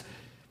as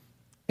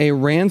a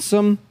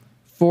ransom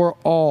for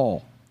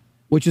all,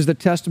 which is the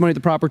testimony at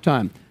the proper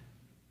time.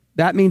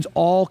 That means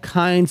all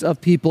kinds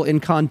of people in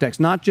context,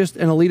 not just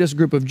an elitist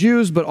group of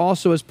Jews, but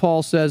also, as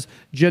Paul says,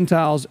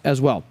 Gentiles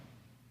as well.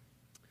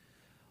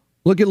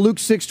 Look at Luke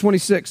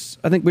 6:26.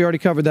 I think we already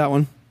covered that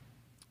one.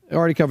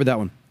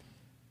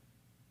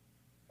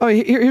 Oh,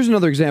 here's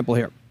another example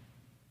here.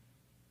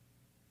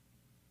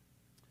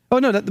 Oh,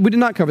 no, we did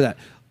not cover that.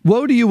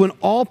 Woe to you when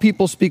all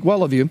people speak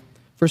well of you,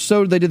 for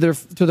so they did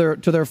to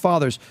their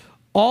fathers.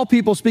 All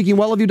people speaking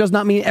well of you does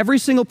not mean every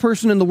single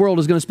person in the world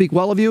is going to speak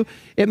well of you.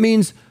 It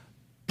means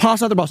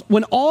pos anthropos.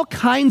 When all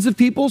kinds of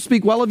people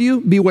speak well of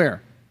you,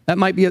 beware.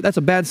 That's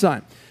a bad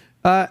sign.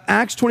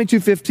 Acts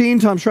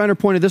 22:15, Tom Schreiner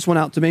pointed this one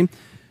out to me.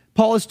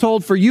 Paul is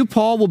told, for you,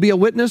 Paul, will be a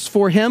witness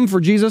for him, for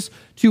Jesus,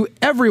 to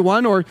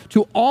everyone or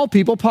to all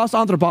people, pos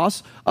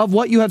anthropos, of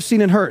what you have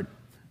seen and heard.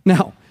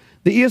 Now,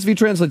 the ESV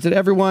translates it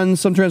everyone.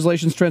 Some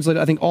translations translate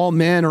it, I think, all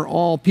men or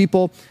all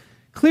people.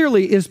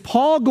 Clearly, is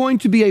Paul going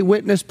to be a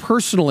witness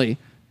personally,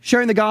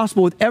 sharing the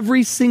gospel with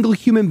every single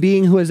human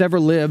being who has ever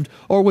lived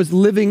or was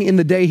living in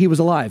the day he was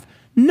alive?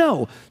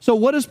 No. So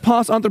what does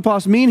pos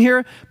anthropos mean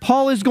here?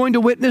 Paul is going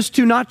to witness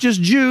to not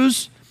just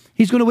Jews.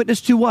 He's going to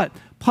witness to what?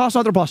 Pos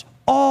anthropos,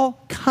 all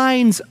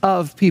kinds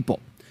of people.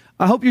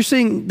 I hope you're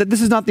seeing that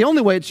this is not the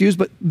only way it's used,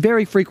 but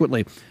very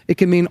frequently it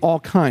can mean all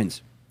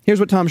kinds. Here's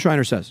what Tom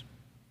Schreiner says.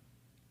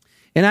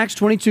 In Acts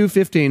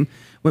 22:15,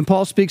 when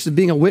Paul speaks of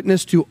being a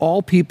witness to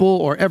all people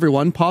or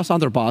everyone, pos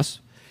anthropos,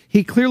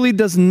 he clearly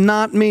does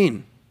not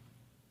mean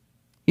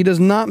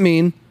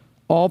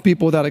all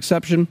people without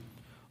exception.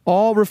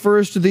 All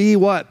refers to the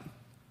what?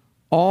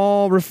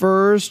 All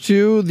refers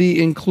to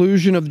the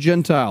inclusion of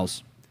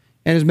Gentiles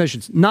and his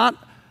missions. Not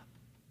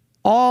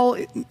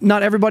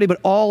everybody, but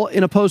all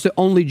in opposed to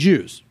only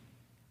Jews.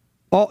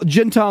 All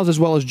Gentiles as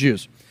well as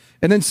Jews.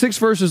 And then 6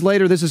 verses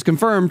later, this is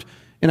confirmed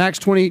in Acts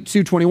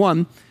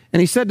 22:21. And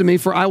he said to me,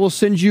 for I will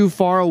send you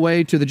far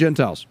away to the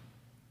Gentiles.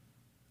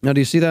 Now, do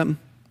you see that?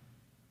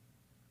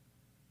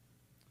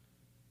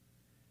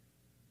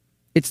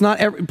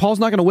 Paul's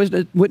not going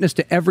to witness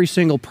to every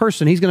single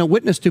person. He's going to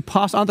witness to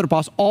pos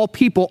anthropos, all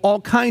people, all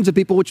kinds of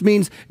people, which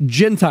means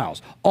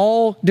Gentiles.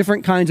 All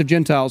different kinds of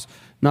Gentiles,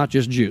 not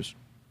just Jews.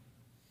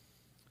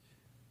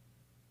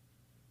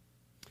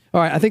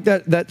 All right, I think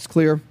that's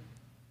clear.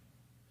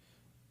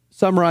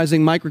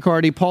 Summarizing Mike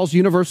Riccardi, Paul's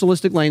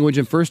universalistic language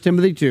in 1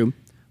 Timothy 2,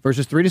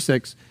 verses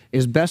 3-6,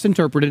 is best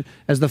interpreted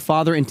as the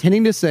Father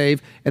intending to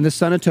save and the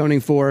Son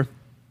atoning for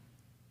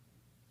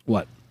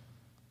what?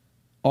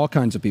 All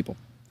kinds of people.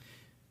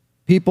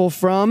 People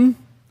from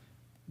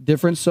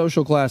different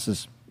social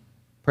classes.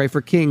 Pray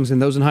for kings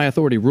and those in high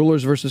authority,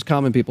 rulers versus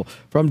common people,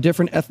 from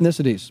different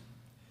ethnicities.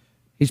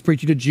 He's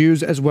preaching to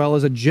Jews as well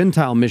as a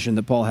Gentile mission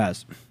that Paul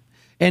has.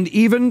 And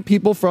even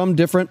people from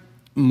different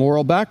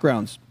moral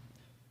backgrounds.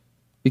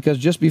 Because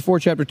just before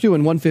chapter 2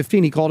 in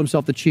 1:15, he called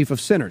himself the chief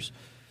of sinners.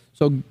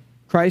 So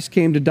Christ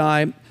came to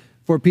die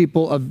for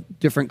people of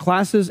different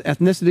classes,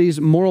 ethnicities,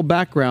 moral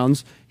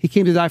backgrounds. He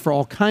came to die for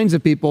all kinds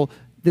of people.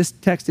 This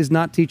text is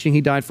not teaching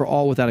he died for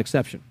all without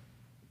exception.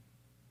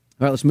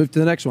 All right, let's move to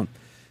the next one.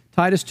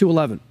 Titus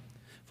 2:11.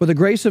 For the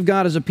grace of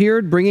God has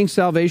appeared, bringing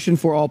salvation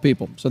for all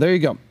people. So there you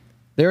go.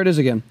 There it is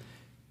again.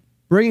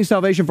 Bringing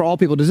salvation for all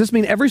people. Does this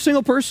mean every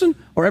single person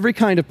or every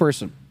kind of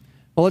person?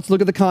 Well, let's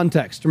look at the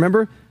context.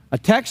 Remember, a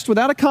text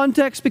without a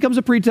context becomes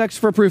a pretext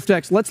for a proof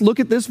text. Let's look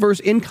at this verse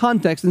in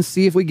context and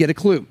see if we get a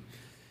clue.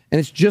 And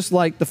it's just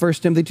like the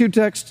 1 Timothy 2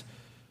 text.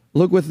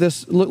 Look with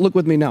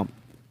me now.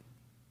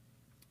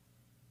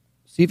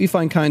 See if you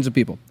find kinds of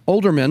people.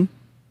 Older men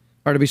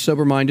are to be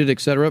sober-minded,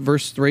 etc.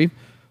 Verse 3.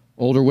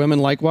 Older women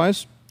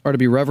likewise are to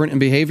be reverent in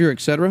behavior,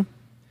 etc.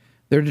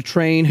 They're to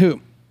train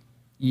who?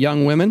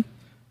 young women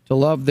to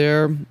love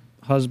their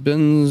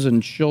husbands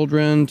and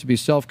children, to be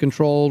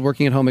self-controlled,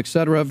 working at home,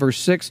 etc. Verse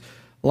 6,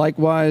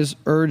 likewise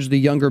urge the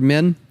younger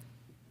men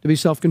to be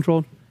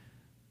self-controlled.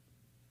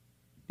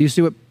 Do you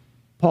see what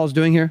Paul's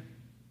doing here?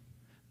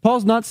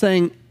 Paul's not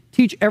saying,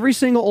 teach every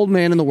single old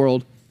man in the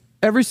world,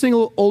 every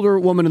single older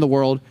woman in the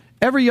world,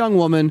 every young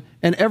woman,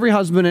 and every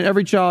husband, and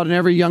every child, and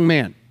every young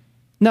man.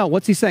 No,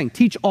 what's he saying?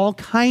 Teach all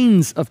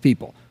kinds of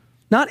people.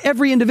 Not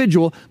every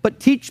individual, but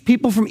teach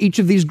people from each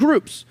of these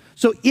groups.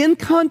 So in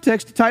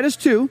context, Titus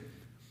 2,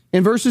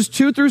 in verses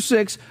 2 through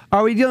 6,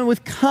 are we dealing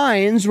with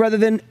kinds rather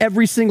than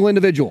every single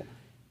individual?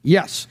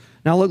 Yes.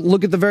 Now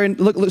look at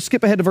the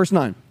skip ahead to verse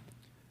 9.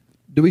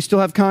 Do we still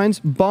have kinds?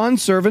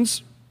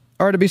 Bondservants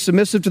are to be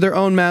submissive to their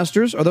own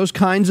masters. Are those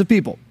kinds of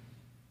people?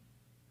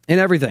 In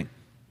everything.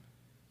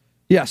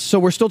 Yes, so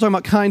we're still talking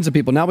about kinds of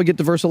people. Now we get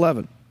to verse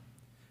 11.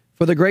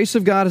 For the grace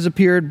of God has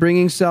appeared,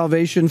 bringing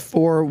salvation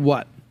for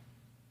what?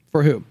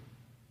 For who?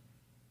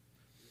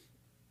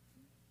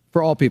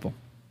 For all people.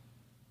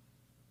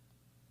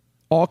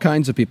 All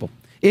kinds of people.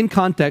 In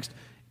context,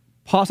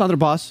 Pas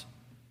Anthropos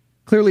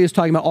clearly is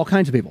talking about all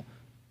kinds of people.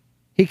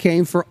 He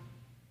came for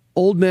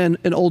old men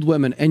and old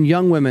women and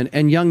young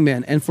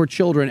men and for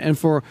children and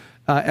for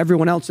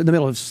everyone else in the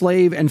middle, of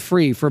slave and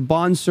free, for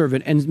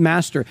bondservant and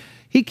master.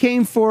 He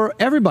came for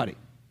everybody,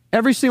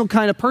 every single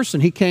kind of person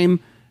he came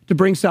to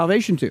bring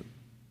salvation to.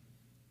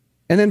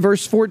 And then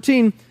verse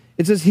 14,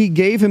 it says, he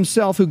gave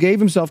himself, who gave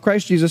himself,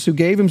 Christ Jesus, who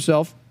gave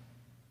himself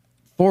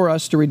for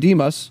us to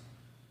redeem us.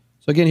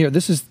 So again here,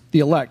 this is the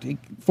elect,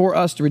 for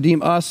us to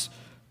redeem us,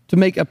 to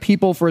make a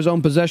people for his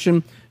own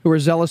possession who are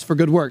zealous for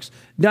good works.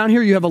 Down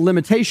here you have a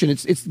limitation.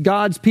 It's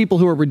God's people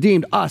who are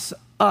redeemed, us,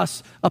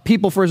 a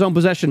people for his own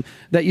possession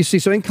that you see.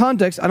 So in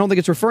context, I don't think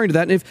it's referring to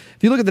that. And if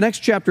you look at the next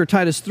chapter,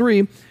 Titus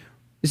 3,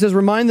 it says,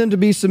 remind them to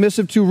be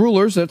submissive to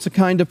rulers, that's a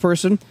kind of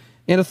person,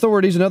 and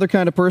authorities, another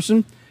kind of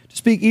person, to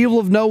speak evil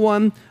of no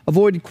one,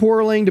 avoid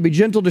quarreling, to be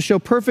gentle, to show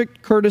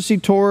perfect courtesy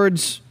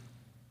towards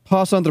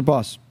Pas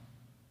Anthropos,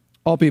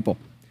 all people.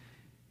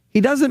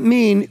 He doesn't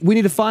mean we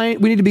need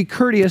to be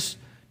courteous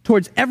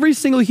towards every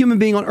single human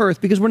being on earth,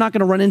 because we're not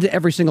going to run into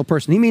every single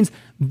person. He means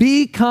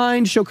be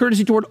kind, show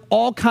courtesy toward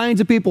all kinds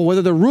of people,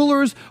 whether they're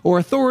rulers or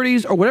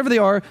authorities or whatever they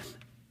are.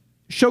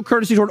 Show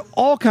courtesy toward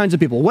all kinds of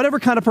people, whatever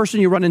kind of person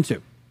you run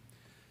into.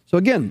 So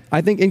again,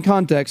 I think in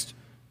context,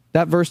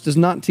 that verse does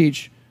not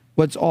teach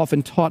what's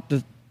often taught,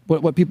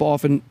 what people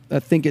often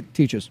think it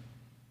teaches.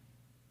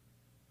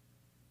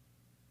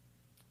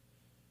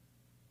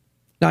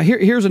 Now,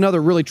 here's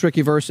another really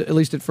tricky verse, at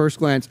least at first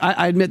glance.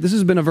 I admit this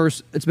has been a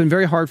verse, it's been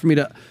very hard for me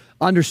to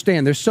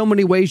understand. There's so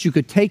many ways you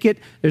could take it.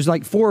 There's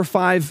like 4 or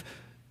 5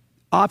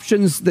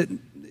 options that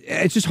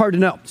it's just hard to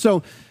know.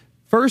 So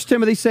 1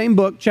 Timothy, same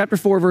book, chapter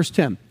 4, verse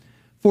 10.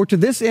 For to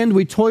this end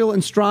we toil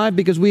and strive,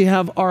 because we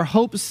have our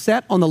hope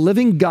set on the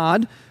living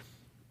God.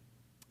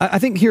 I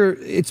think here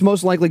it's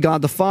most likely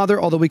God the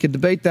Father, although we could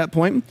debate that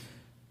point.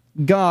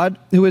 God,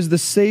 who is the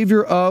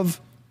Savior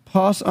of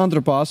Pas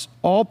Anthropos,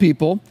 all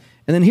people.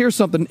 And then here's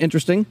something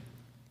interesting,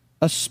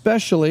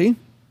 especially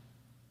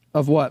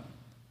of what?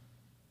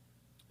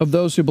 Of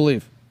those who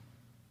believe.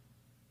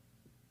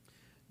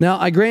 Now,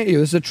 I grant you,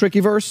 this is a tricky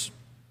verse.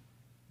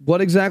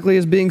 What exactly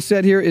is being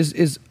said here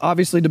is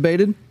obviously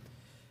debated.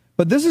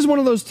 But this is one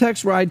of those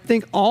texts where I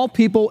think all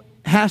people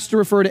has to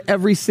refer to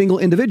every single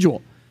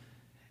individual.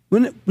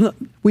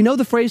 We know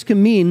the phrase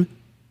can mean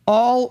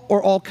all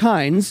or all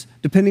kinds,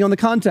 depending on the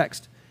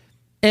context.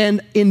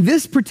 And in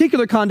this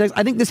particular context,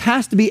 I think this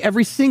has to be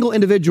every single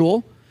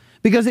individual,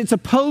 because it's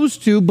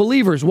opposed to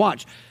believers.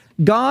 Watch.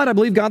 God, I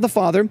believe God the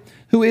Father,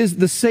 who is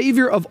the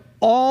Savior of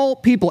all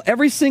people,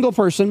 every single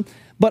person,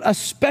 but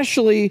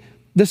especially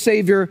the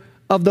Savior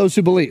of those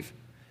who believe.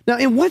 Now,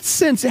 in what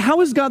sense,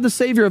 how is God the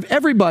Savior of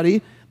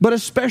everybody, but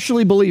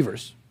especially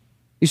believers?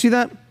 You see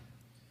that?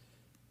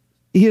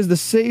 He is the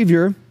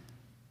Savior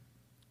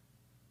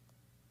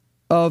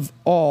of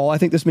all. I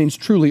think this means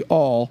truly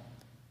all,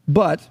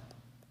 but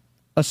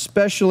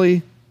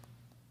especially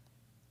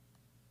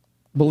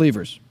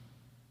believers.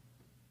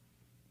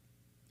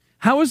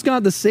 How is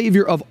God the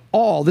Savior of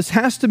all? This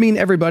has to mean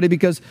everybody,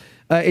 because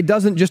it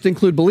doesn't just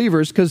include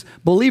believers, because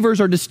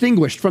believers are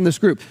distinguished from this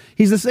group.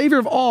 He's the Savior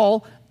of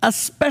all,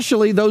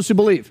 especially those who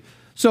believe.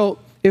 So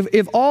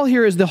if all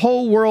here is the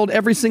whole world,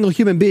 every single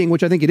human being,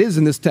 which I think it is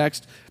in this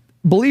text,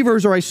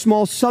 believers are a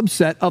small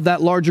subset of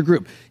that larger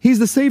group. He's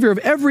the Savior of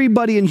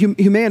everybody in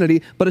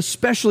humanity, but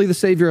especially the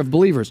Savior of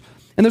believers.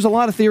 And there's a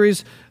lot of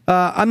theories.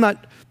 I'm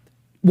not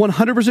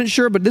 100%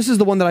 sure, but this is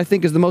the one that I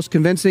think is the most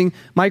convincing.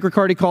 Mike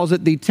Riccardi calls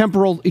it the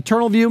temporal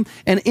eternal view.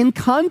 And in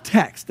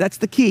context, that's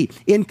the key.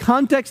 In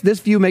context, this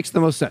view makes the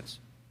most sense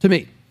to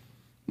me.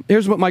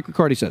 Here's what Mike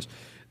Riccardi says.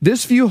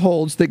 This view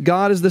holds that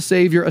God is the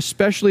Savior,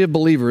 especially of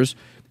believers,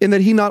 in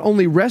that he not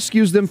only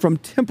rescues them from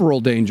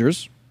temporal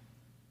dangers,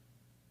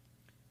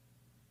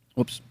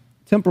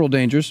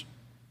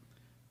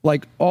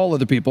 like all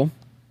other people,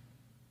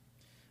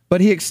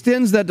 but he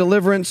extends that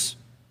deliverance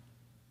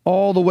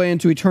all the way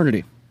into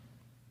eternity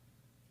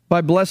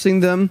by blessing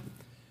them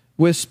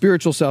with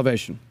spiritual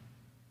salvation.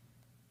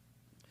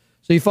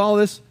 So you follow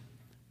this?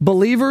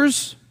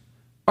 Believers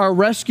are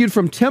rescued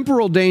from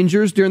temporal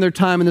dangers during their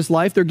time in this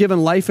life. They're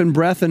given life and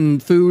breath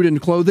and food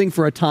and clothing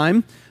for a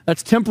time.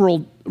 That's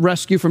temporal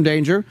rescue from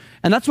danger.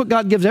 And that's what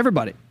God gives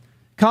everybody.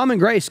 Common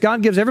grace.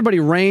 God gives everybody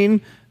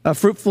rain,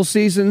 fruitful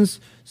seasons,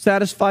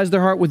 satisfies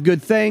their heart with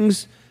good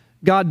things.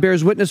 God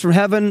bears witness from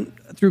heaven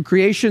through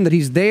creation that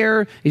he's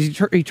there.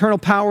 His eternal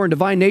power and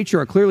divine nature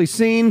are clearly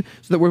seen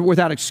so that we're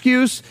without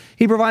excuse.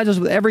 He provides us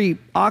with every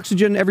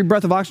oxygen, every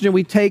breath of oxygen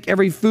we take,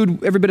 every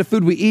bit of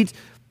food we eat,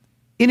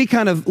 any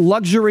kind of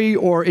luxury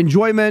or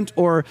enjoyment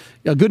or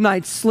a good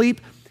night's sleep.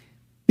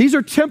 These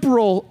are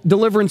temporal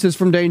deliverances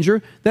from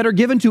danger that are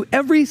given to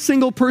every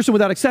single person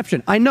without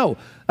exception. I know,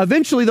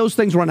 eventually those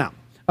things run out.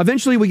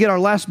 Eventually we get our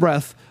last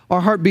breath, our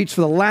heart beats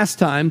for the last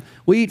time,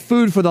 we eat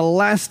food for the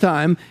last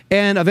time,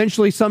 and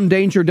eventually some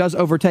danger does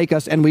overtake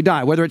us and we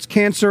die, whether it's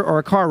cancer or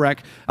a car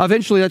wreck.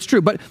 Eventually that's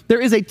true. But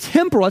there is a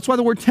temporal, that's why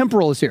the word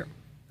temporal is here.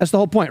 That's the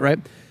whole point, right?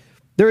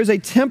 There is a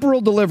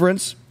temporal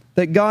deliverance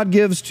that God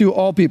gives to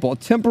all people, a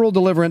temporal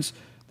deliverance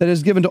that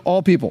is given to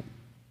all people.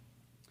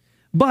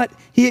 But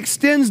he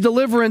extends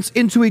deliverance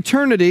into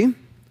eternity,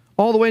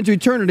 all the way into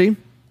eternity,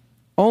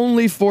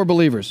 only for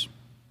believers.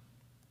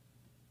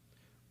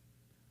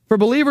 For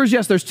believers,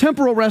 yes, there's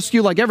temporal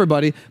rescue like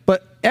everybody,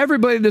 but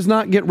everybody does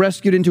not get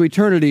rescued into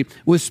eternity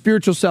with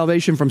spiritual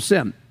salvation from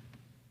sin.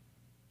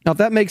 Now, if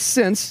that makes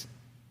sense,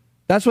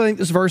 that's what I think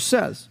this verse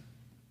says.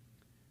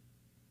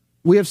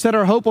 We have set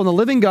our hope on the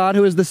living God,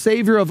 who is the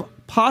Savior of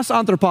pos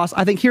anthropos.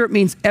 I think here it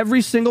means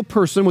every single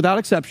person without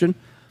exception,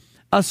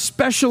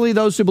 especially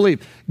those who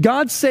believe.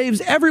 God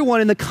saves everyone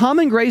in the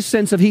common grace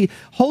sense of he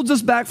holds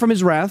us back from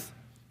his wrath.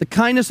 The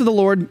kindness of the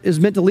Lord is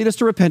meant to lead us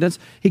to repentance.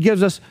 He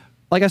gives us,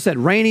 like I said,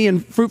 rainy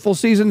and fruitful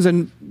seasons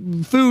and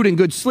food and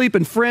good sleep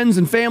and friends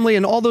and family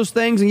and all those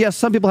things. And yes,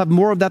 some people have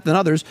more of that than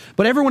others,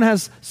 but everyone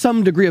has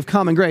some degree of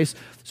common grace.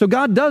 So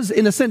God does,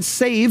 in a sense,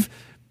 save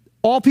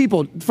all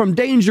people from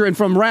danger and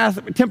from wrath,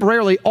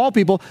 temporarily, all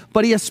people,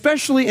 but he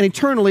especially and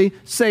eternally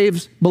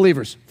saves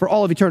believers for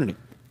all of eternity.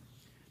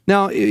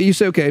 Now, you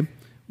say, okay,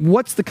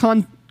 what's the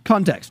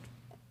context?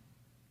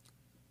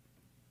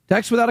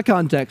 Text without a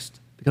context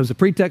becomes a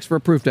pretext for a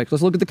proof text.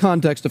 Let's look at the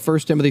context of 1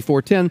 Timothy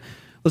 4:10.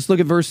 Let's look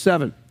at verse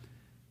 7.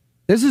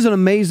 This is an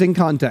amazing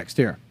context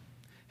here.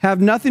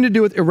 Have nothing to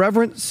do with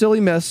irreverent,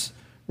 silly mess.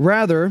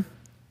 Rather,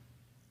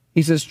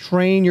 he says,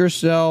 train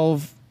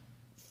yourself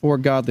for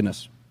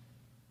godliness.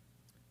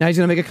 Now he's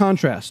going to make a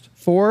contrast.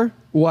 For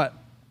what?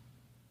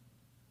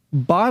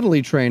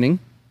 Bodily training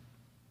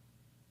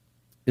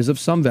is of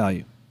some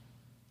value.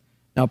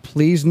 Now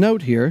please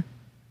note here,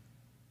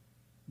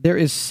 there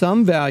is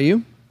some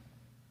value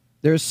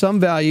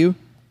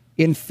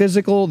in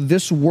physical,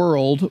 this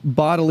world,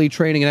 bodily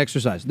training and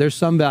exercise. There's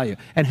some value.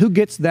 And who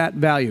gets that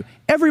value?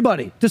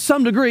 Everybody, to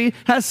some degree,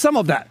 has some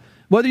of that.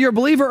 Whether you're a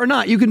believer or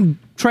not, you can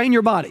train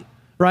your body,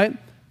 right?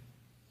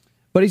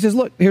 But he says,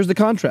 look, here's the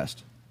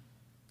contrast.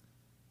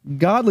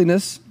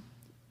 Godliness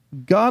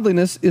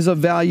is of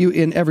value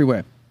in every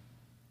way.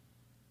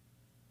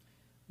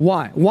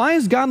 Why? Why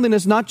is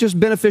godliness not just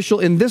beneficial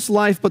in this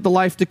life, but the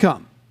life to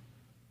come?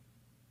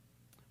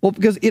 Well,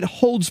 because it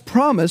holds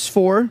promise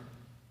for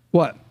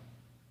what?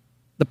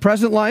 The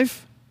present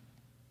life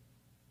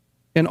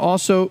and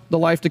also the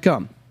life to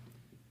come.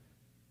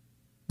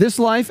 This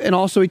life and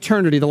also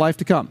eternity, the life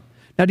to come.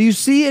 Now, do you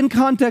see in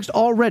context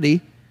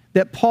already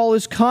that Paul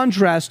is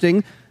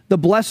contrasting the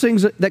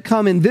blessings that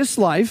come in this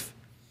life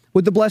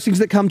with the blessings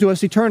that come to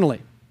us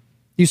eternally?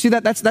 You see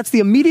that? That's the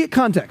immediate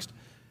context.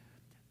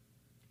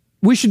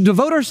 We should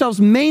devote ourselves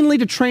mainly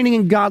to training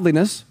in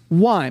godliness.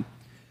 Why?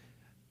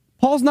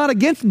 Paul's not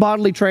against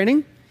bodily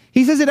training.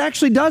 He says it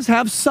actually does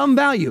have some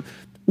value.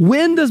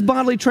 When does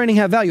bodily training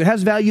have value? It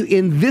has value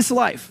in this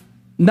life.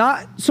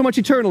 Not so much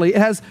eternally. It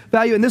has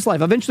value in this life.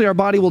 Eventually our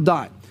body will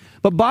die.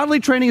 But bodily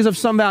training is of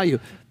some value.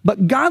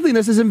 But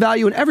godliness is in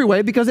value in every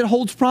way because it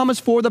holds promise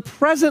for the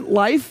present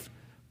life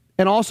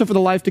and also for the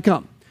life to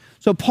come.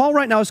 So Paul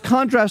right now is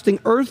contrasting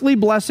earthly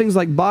blessings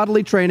like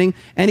bodily training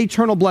and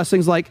eternal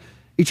blessings like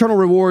eternal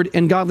reward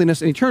and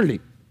godliness in eternity.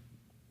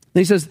 And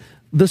he says,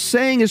 the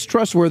saying is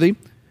trustworthy.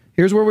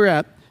 Here's where we're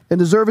at. And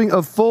deserving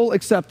of full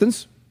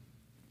acceptance.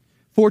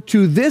 For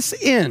to this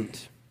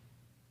end.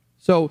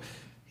 So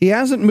he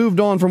hasn't moved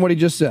on from what he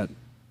just said.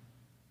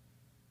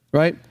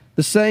 Right?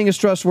 The saying is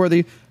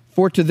trustworthy.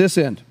 For to this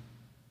end.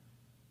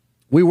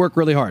 We work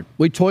really hard.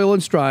 We toil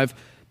and strive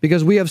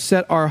because we have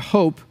set our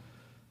hope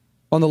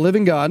on the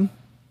living God,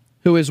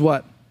 who is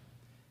what?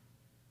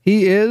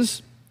 He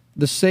is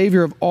the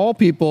Savior of all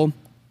people,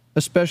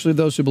 especially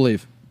those who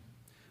believe.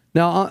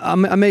 Now, I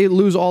may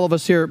lose all of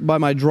us here by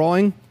my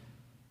drawing,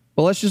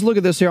 but let's just look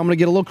at this here. I'm going to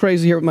get a little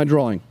crazy here with my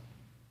drawing.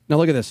 Now,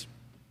 look at this.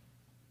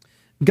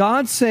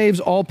 God saves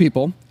all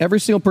people, every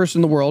single person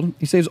in the world.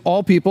 He saves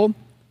all people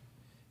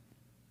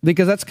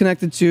because that's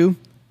connected to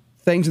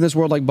things in this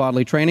world like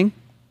bodily training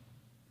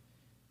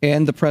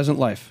and the present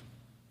life.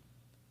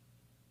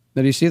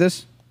 Now, do you see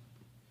this?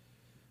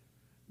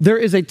 There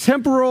is a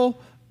temporal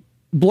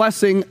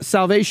blessing,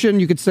 salvation,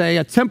 you could say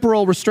a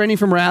temporal restraining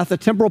from wrath, a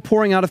temporal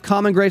pouring out of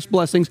common grace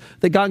blessings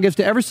that God gives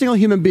to every single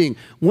human being.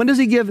 When does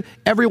he give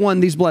everyone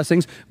these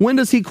blessings? When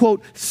does he,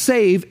 quote,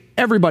 save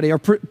everybody or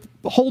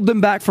hold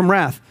them back from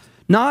wrath?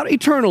 Not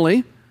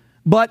eternally,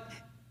 but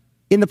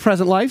in the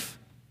present life,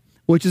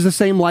 which is the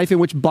same life in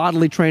which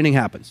bodily training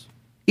happens.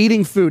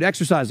 Eating food,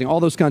 exercising, all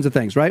those kinds of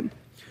things, right?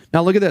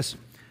 Now look at this.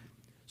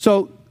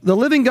 So the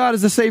living God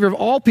is the Savior of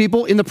all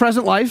people in the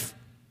present life,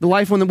 the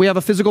life when we have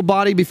a physical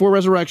body before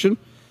resurrection.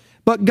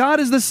 But God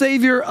is the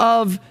Savior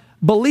of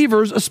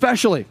believers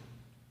especially.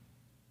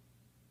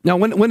 Now,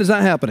 when is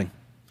that happening?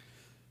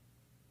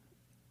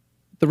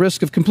 The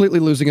risk of completely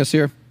losing us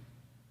here.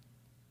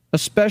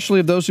 Especially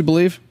of those who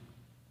believe.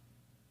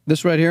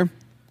 This right here.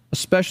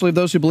 Especially of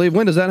those who believe.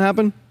 When does that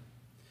happen?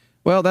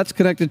 Well, that's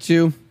connected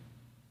to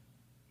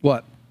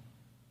what?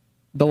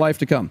 The life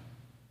to come.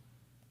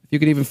 If you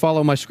can even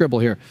follow my scribble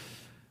here.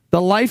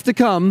 The life to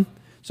come.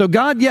 So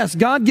God, yes,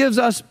 God gives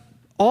us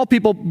all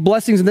people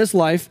blessings in this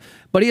life,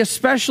 but he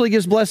especially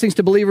gives blessings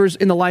to believers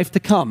in the life to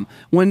come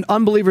when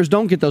unbelievers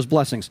don't get those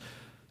blessings.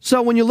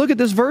 So when you look at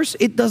this verse,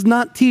 it does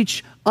not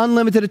teach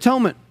unlimited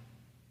atonement.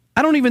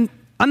 I'm not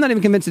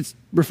even convinced it's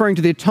referring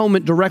to the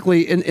atonement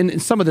directly in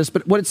some of this,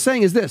 but what it's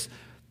saying is this.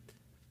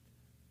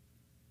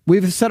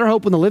 We've set our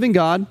hope in the living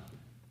God,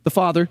 the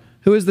Father,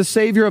 who is the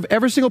Savior of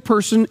every single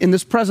person in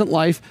this present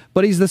life,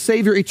 but he's the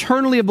Savior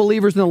eternally of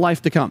believers in the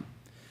life to come.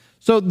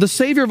 So the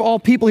Savior of all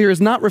people here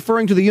is not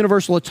referring to the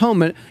universal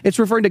atonement. It's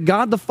referring to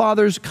God the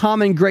Father's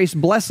common grace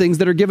blessings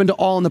that are given to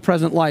all in the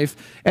present life.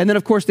 And then,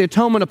 of course, the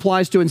atonement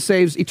applies to and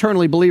saves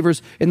eternally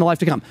believers in the life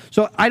to come.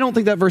 So I don't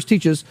think that verse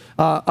teaches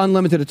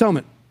unlimited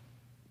atonement.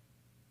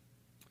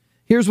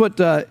 Here's what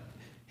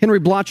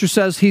Henry Blotcher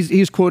says.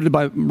 He's quoted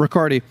by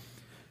Riccardi.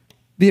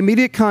 The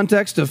immediate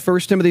context of 1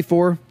 Timothy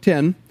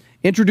 4:10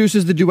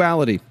 introduces the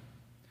duality.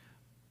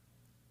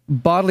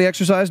 Bodily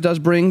exercise does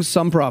bring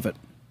some profit.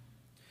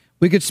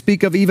 We could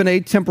speak of even a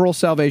temporal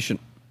salvation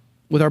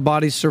with our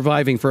bodies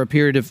surviving for a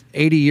period of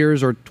 80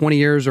 years or 20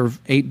 years or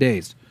 8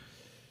 days.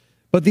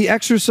 But the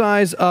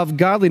exercise of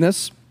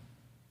godliness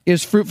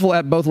is fruitful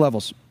at both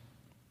levels.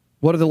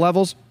 What are the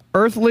levels?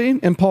 Earthly,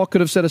 and Paul could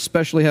have said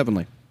especially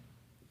heavenly.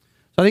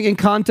 So I think in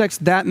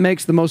context, that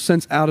makes the most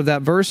sense out of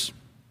that verse.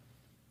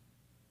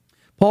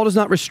 Paul does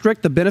not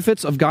restrict the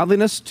benefits of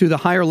godliness to the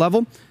higher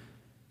level,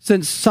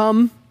 since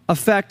some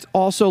affect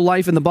also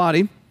life in the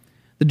body.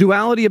 The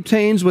duality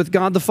obtains with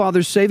God the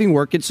Father's saving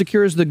work. It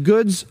secures the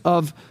goods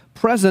of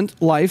present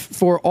life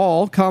for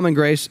all, common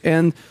grace,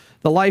 and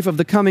the life of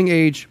the coming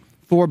age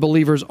for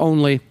believers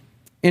only,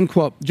 end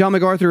quote. John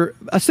MacArthur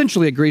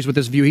essentially agrees with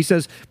this view. He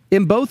says,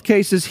 in both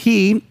cases,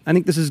 he, I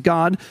think this is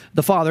God,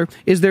 the Father,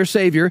 is their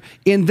Savior.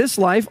 In this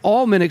life,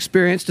 all men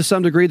experience to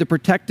some degree the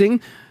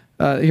protecting,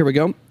 here we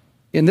go.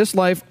 In this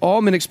life,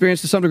 all men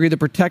experience to some degree the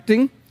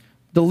protecting,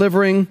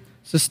 delivering,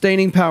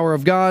 sustaining power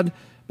of God,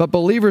 but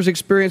believers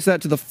experience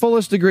that to the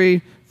fullest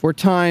degree for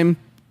time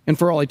and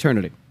for all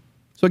eternity.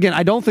 So again,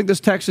 I don't think this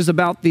text is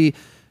about the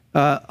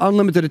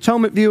unlimited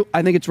atonement view.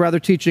 I think it's rather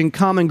teaching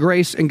common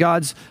grace and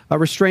God's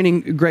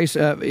restraining grace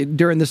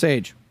during this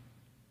age.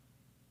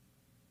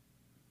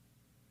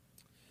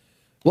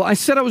 Well, I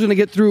said I was going to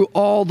get through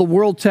all the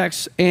world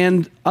texts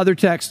and other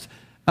texts.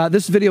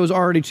 This video is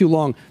already too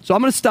long, so I'm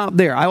going to stop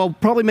there. I will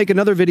probably make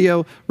another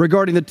video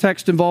regarding the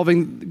text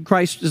involving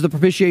Christ as the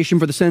propitiation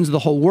for the sins of the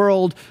whole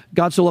world,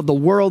 God so loved the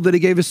world that he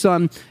gave his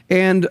son,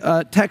 and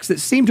texts that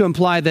seem to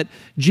imply that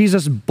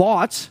Jesus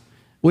bought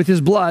with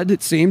his blood,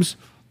 it seems,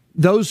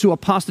 those who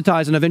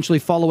apostatize and eventually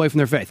fall away from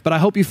their faith. But I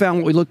hope you found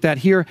what we looked at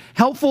here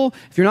helpful.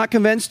 If you're not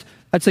convinced,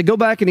 I'd say go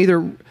back and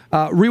either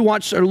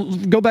rewatch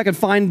or go back and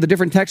find the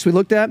different texts we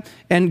looked at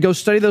and go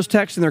study those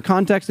texts in their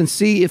context and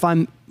see if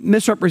I'm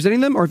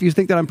misrepresenting them or if you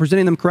think that I'm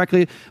presenting them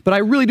correctly. But I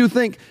really do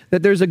think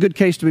that there's a good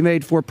case to be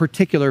made for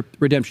particular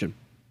redemption.